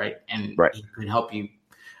floor, right? And he could help you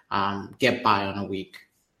get by on a week.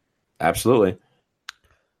 Absolutely.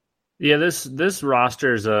 Yeah, this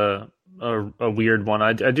roster is a a weird one.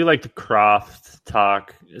 I do like the Croft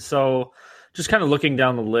talk. So just kind of looking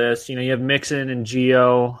down the list, you have Mixon and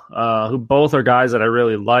Gio, who both are guys that I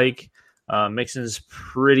really like. Mixon's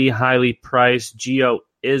pretty highly priced. Gio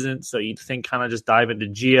isn't, so you'd think kind of just dive into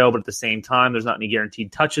Gio, but at the same time, there's not any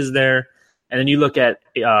guaranteed touches there. And then you look at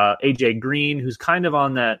AJ Green, who's kind of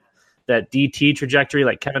on that DT trajectory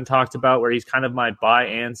like Kevin talked about, where he's kind of my buy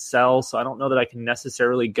and sell. So I don't know that I can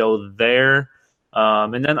necessarily go there.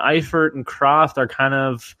 And then Eifert and Croft are kind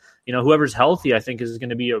of, whoever's healthy, I think is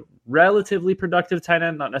going to be a relatively productive tight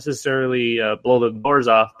end, not necessarily blow the doors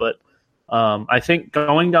off. But I think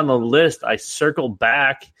going down the list, I circle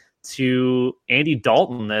back to Andy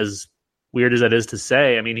Dalton, as weird as that is to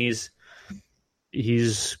say. I mean, he's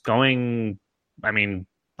going,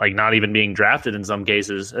 like not even being drafted in some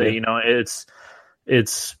cases. Yeah.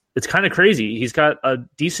 It's kind of crazy. He's got a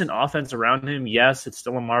decent offense around him. Yes, it's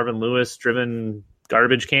still a Marvin Lewis driven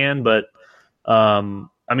garbage can, but based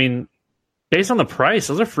on the price,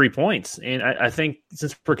 those are free points. And I think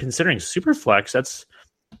since we're considering Superflex,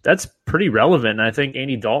 that's pretty relevant. And I think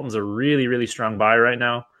Andy Dalton's a really, really strong buy right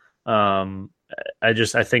now. I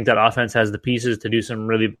think that offense has the pieces to do some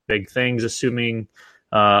really big things, not assuming,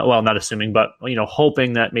 but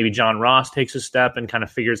hoping that maybe John Ross takes a step and kind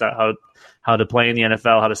of figures out how to play in the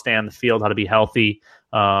NFL, how to stay on the field, how to be healthy.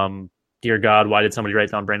 Dear God, why did somebody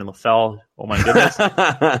write down Brandon LaFell? Oh my goodness.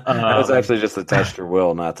 That was actually just to test your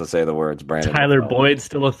will not to say the words Brandon. Tyler Boyd's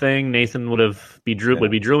still a thing. Nathan would be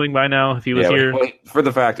drooling by now if he was here. Wait, for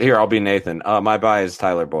the fact, here, I'll be Nathan. My buy is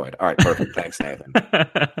Tyler Boyd. All right, perfect. Thanks, Nathan.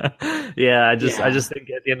 I just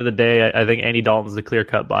think at the end of the day, I think Andy Dalton's the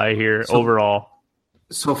clear-cut buy here overall.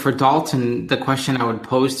 So for Dalton, the question I would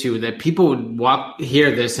pose to you, that people would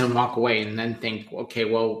hear this and walk away and then think, okay,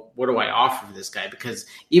 well, what do I offer for this guy? Because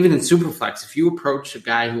even in Superflex, if you approach a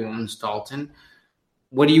guy who owns Dalton,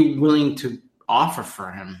 what are you willing to offer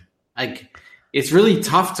for him? Like, it's really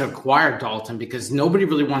tough to acquire Dalton because nobody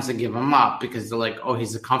really wants to give him up because they're like, oh,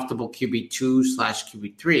 he's a comfortable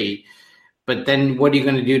QB2/QB3. But then what are you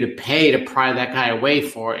going to do to pay to pry that guy away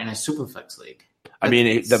for in a Superflex league?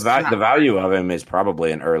 The value of him is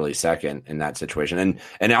probably an early second in that situation.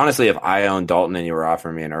 And honestly, if I owned Dalton and you were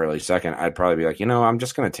offering me an early second, I'd probably be like, I'm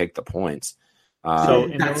just going to take the points. So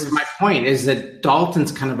that's my point, is that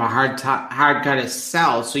Dalton's kind of a hard guy to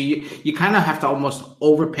sell. So you kind of have to almost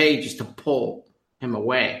overpay just to pull him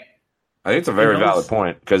away. I think it's a very valid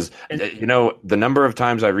point because, the number of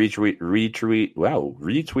times I retweet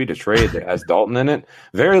a trade that has Dalton in it,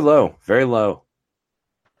 very low, very low.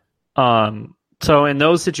 So in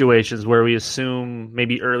those situations where we assume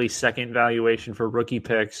maybe early second valuation for rookie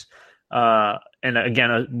picks, and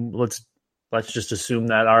again, let's just assume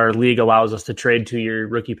that our league allows us to trade 2 year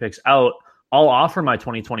rookie picks out, I'll offer my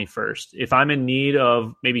 2020 first. If I'm in need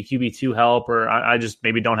of maybe QB2 help, or I just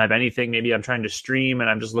maybe don't have anything, maybe I'm trying to stream and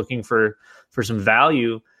I'm just looking for some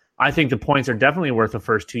value, I think the points are definitely worth the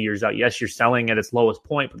first 2 years out. Yes, you're selling at its lowest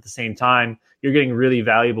point, but at the same time, you're getting really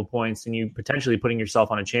valuable points and you potentially putting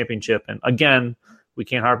yourself on a championship. And again, we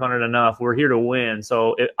can't harp on it enough. We're here to win.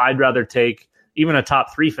 So I'd rather take even a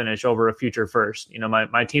top 3 finish over a future first.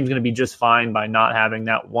 My team's going to be just fine by not having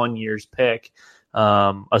that 1 year's pick,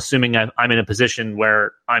 assuming I'm in a position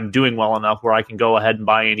where I'm doing well enough where I can go ahead and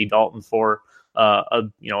buy Andy Dalton for a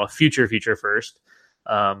future first.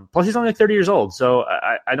 Plus, he's only like 30 years old, so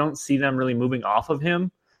I don't see them really moving off of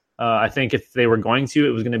him. I think if they were going to,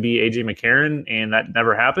 it was going to be A.J. McCarron, and that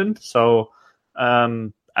never happened. So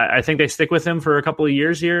I think they stick with him for a couple of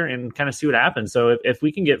years here and kind of see what happens. So if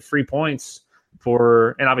we can get free points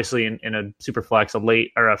and obviously in a super flex, a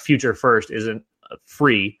late or a future first isn't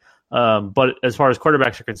free. But as far as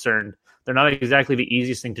quarterbacks are concerned, they're not exactly the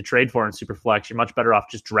easiest thing to trade for in Superflex. You're much better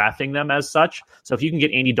off just drafting them as such. So if you can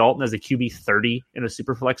get Andy Dalton as a QB 30 in a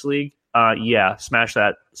Superflex league, smash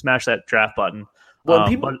that draft button. Well,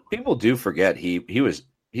 people do forget he's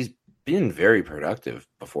been very productive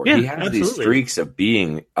before. Yeah, he has absolutely. These streaks of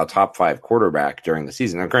being a top 5 quarterback during the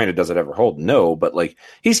season. Now, granted, does it ever hold? No, but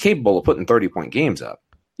he's capable of putting 30-point games up.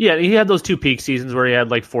 Yeah, he had those 2 peak seasons where he had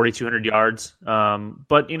 4,200 yards.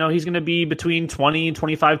 But he's going to be between 20 and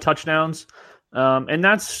 25 touchdowns. And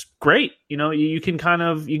that's great. You can kind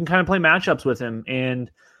of play matchups with him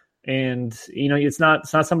and it's not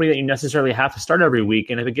somebody that you necessarily have to start every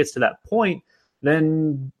week. And if it gets to that point,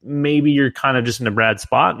 then maybe you're kind of just in a bad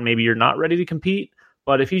spot and maybe you're not ready to compete.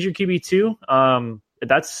 But if he's your QB2,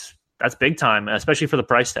 that's big time, especially for the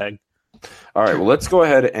price tag. All right, well, let's go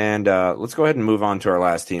ahead and move on to our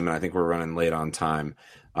last team, and I think we're running late on time.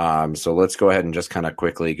 So let's go ahead and just kind of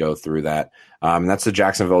quickly go through that. That's the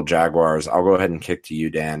Jacksonville Jaguars. I'll go ahead and kick to you,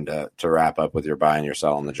 Dan, to wrap up with your buy and your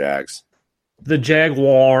sell on the Jags. The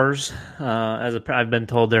Jaguars, as I've been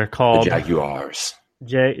told, they're called the Jaguars.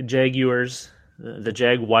 Jaguars, the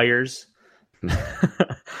Jaguars.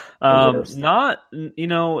 Not,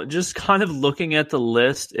 just kind of looking at the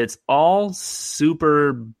list, it's all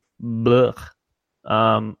super blech.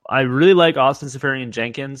 I really like Austin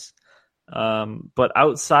Seferian-Jenkins. But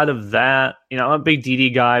outside of that, I'm a big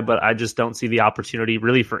DD guy, but I just don't see the opportunity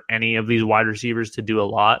really for any of these wide receivers to do a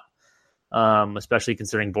lot, especially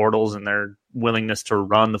considering Bortles and their willingness to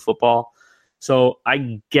run the football. So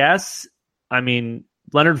I guess,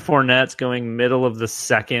 Leonard Fournette's going middle of the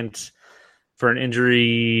second for an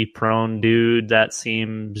injury-prone dude. That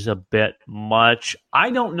seems a bit much.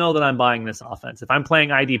 I don't know that I'm buying this offense. If I'm playing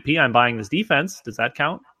IDP, I'm buying this defense. Does that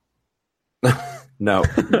count? No,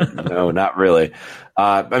 not really.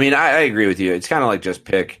 I agree with you. It's kind of like just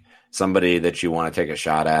pick somebody that you want to take a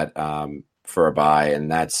shot at for a buy,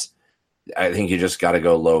 and I think you just got to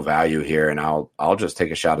go low value here. And I'll just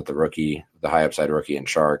take a shot at the rookie, the high upside rookie in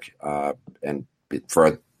Chark, and for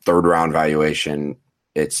a third round valuation,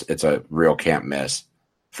 it's a real can't miss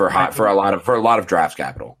for a lot of draft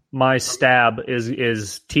capital. My stab is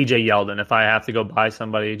TJ Yeldon if I have to go buy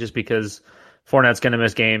somebody, just because Fournette's going to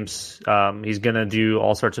miss games. He's going to do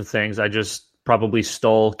all sorts of things. I just probably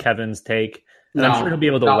stole Kevin's take, and I'm sure he'll be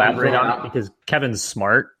able to elaborate on it because Kevin's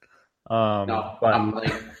smart. I'm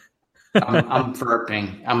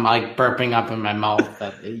burping. I'm like burping up in my mouth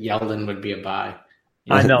that Yeldon would be a buy.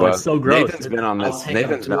 I know, it's so gross. Nathan's been on this.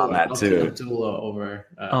 Nathan's been on that too. Abdullah over.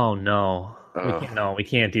 Oh no. We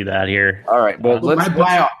can't do that here. All right. Well,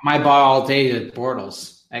 my buy all day is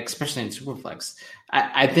Bortles, especially in Superflex.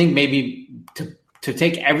 I think maybe to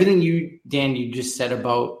take everything Dan, you just said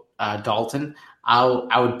about Dalton,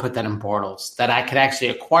 I would put that in Bortles. That I could actually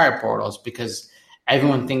acquire Bortles because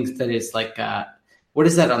everyone thinks that it's like what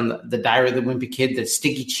is that on the Diary of the Wimpy Kid? The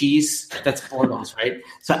sticky cheese? That's Bortles, right?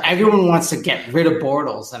 So everyone wants to get rid of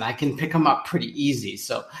Bortles, and I can pick him up pretty easy.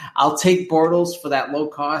 So I'll take Bortles for that low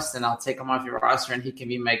cost, and I'll take him off your roster, and he can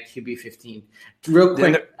be my QB 15. Real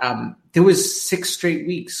quick, there was 6 straight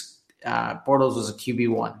weeks. Bortles was a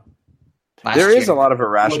QB1. There is a lot of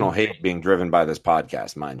irrational hate being driven by this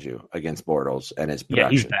podcast, mind you, against Bortles and his production. Yeah,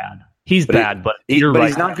 he's bad. He's bad, but you're right.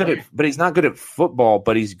 He's not good at football,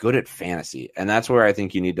 but he's good at fantasy, and that's where I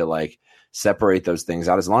think you need to separate those things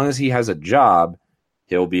out. As long as he has a job,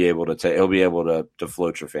 he'll be able to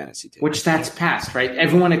float your fantasy team. Which that's passed, right?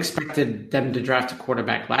 Everyone expected them to draft a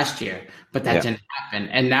quarterback last year, but that didn't happen.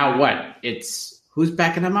 And now what? It's who's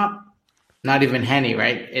backing them up? Not even Henny,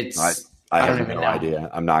 right? I have no idea.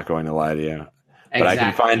 I'm not going to lie to you, but exactly. I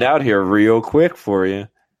can find out here real quick for you.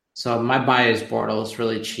 So my buy is Bortles,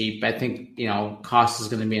 really cheap. I think, cost is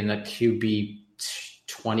going to be in the QB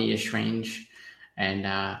 20-ish range,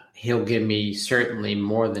 and he'll give me certainly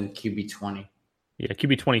more than QB 20. Yeah,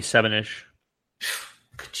 QB 27-ish.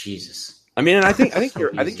 Jesus. And I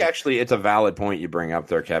think actually it's a valid point you bring up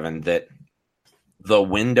there, Kevin, that the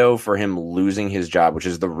window for him losing his job, which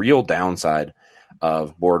is the real downside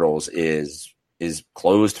of Bortles, is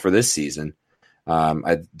closed for this season.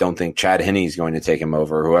 I don't think Chad Henne is going to take him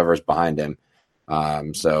over, whoever's behind him.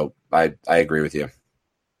 So I agree with you.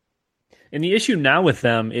 And the issue now with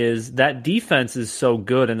them is that defense is so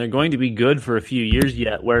good, and they're going to be good for a few years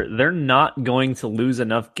yet, where they're not going to lose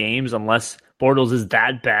enough games unless Bortles is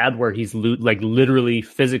that bad where he's literally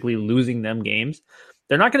physically losing them games.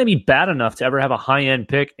 They're not going to be bad enough to ever have a high-end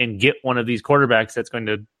pick and get one of these quarterbacks that's going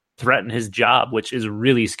to threaten his job, which is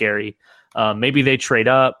really scary. Maybe they trade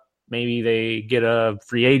up. Maybe they get a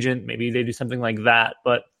free agent. Maybe they do something like that.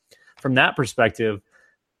 But from that perspective,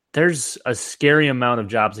 there's a scary amount of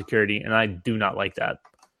job security, and I do not like that.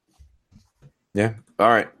 Yeah. All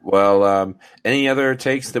right. Well, any other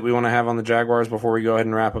takes that we want to have on the Jaguars before we go ahead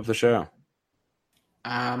and wrap up the show?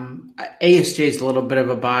 ASJ is a little bit of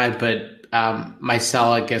a buy, but my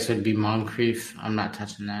sell, I guess, would be Moncrief. I'm not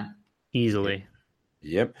touching that. Easily.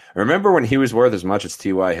 Yep. Remember when he was worth as much as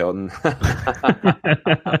T.Y. Hilton?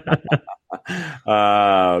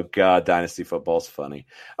 Oh, God. Dynasty football's funny.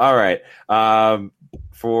 All right. Or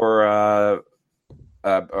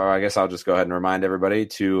I guess I'll just go ahead and remind everybody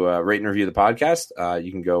to rate and review the podcast.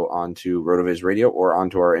 You can go on to RotoViz Radio or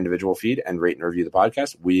onto our individual feed and rate and review the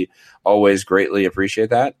podcast. We always greatly appreciate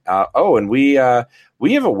that. And we have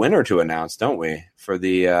a winner to announce, don't we? For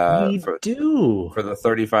the for the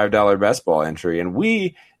 $35 best ball entry, and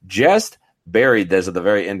we just buried this at the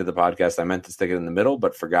very end of the podcast. I meant to stick it in the middle,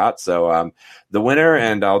 but forgot. So the winner,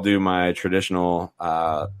 and I'll do my traditional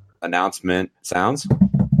announcement sounds.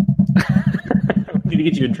 need to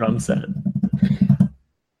get you a drum set.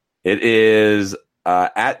 It is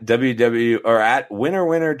at at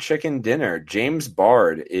Winner Chicken Dinner. James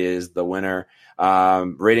Bard is the winner.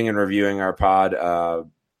 Rating and reviewing our pod.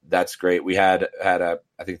 That's great. We had I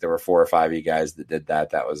think there were 4 or 5 of you guys that did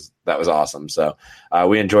that. That was awesome. So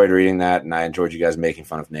we enjoyed reading that, and I enjoyed you guys making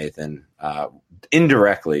fun of Nathan,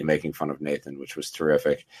 indirectly making fun of Nathan, which was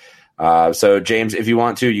terrific. So James, if you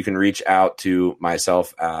want to, you can reach out to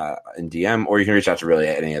myself in DM, or you can reach out to really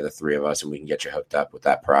any of the 3 of us, and we can get you hooked up with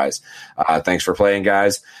that prize. Thanks for playing,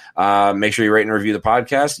 guys. Make sure you rate and review the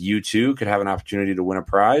podcast. You too could have an opportunity to win a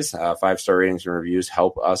prize. 5-star ratings and reviews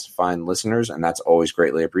help us find listeners, and that's always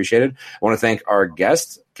greatly appreciated. I want to thank our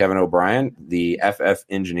guest, Kevin O'Brien, the FF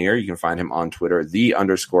Engineer. You can find him on Twitter,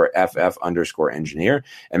 _FF_Engineer.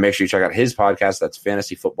 And make sure you check out his podcast. That's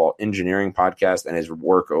Fantasy Football Engineering Podcast, and his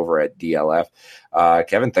work over at DLF.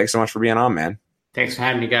 Kevin, thanks so much for being on, man. Thanks for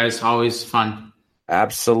having me, guys. Always fun.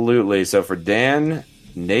 Absolutely. So for Dan,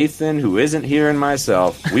 Nathan, who isn't here, and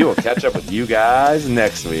myself, we will catch up with you guys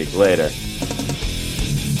next week. Later.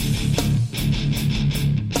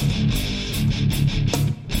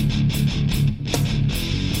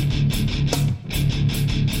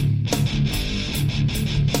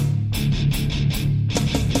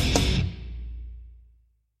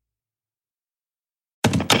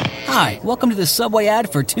 Hi, welcome to the Subway ad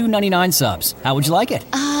for $2.99 subs. How would you like it?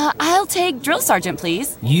 I'll take Drill Sergeant,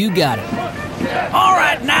 please. You got it. All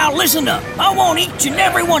right, now listen up. I want each and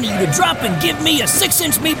every one of you to drop and give me a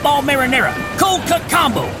 6-inch meatball marinara, cold cut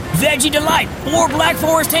combo, veggie delight, or Black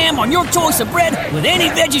Forest ham on your choice of bread with any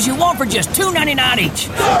veggies you want for just $2.99 each.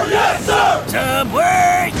 Sir, yes, sir!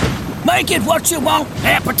 Subway! Make it what you want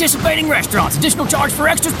at participating restaurants. Additional charge for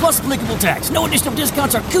extras plus applicable tax. No additional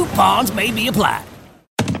discounts or coupons may be applied.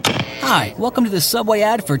 Hi, welcome to the Subway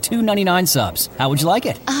ad for $2.99 subs. How would you like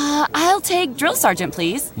it? I'll take Drill Sergeant,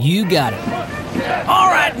 please. You got it. All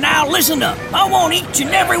right, now listen up. I want each and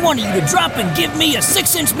every one of you to drop and give me a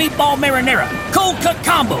 6-inch meatball marinara, cold cut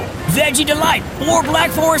combo, veggie delight, or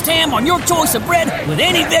Black Forest ham on your choice of bread with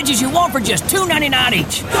any veggies you want for just $2.99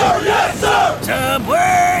 each. Sir, yes, sir!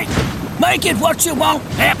 Subway! Make it what you want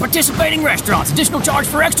at participating restaurants. Additional charge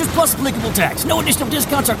for extras plus applicable tax. No additional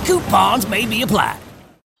discounts or coupons may be applied.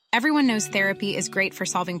 Everyone knows therapy is great for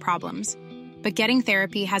solving problems, but getting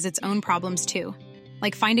therapy has its own problems too,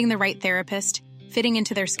 like finding the right therapist, fitting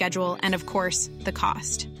into their schedule, and of course, the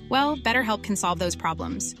cost. Well, BetterHelp can solve those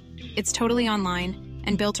problems. It's totally online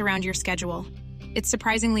and built around your schedule. It's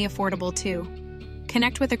surprisingly affordable too.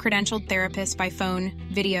 Connect with a credentialed therapist by phone,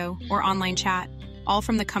 video, or online chat, all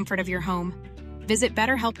from the comfort of your home. Visit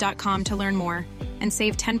BetterHelp.com to learn more and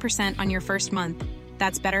save 10% on your first month.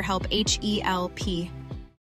 That's BetterHelp, H-E-L-P.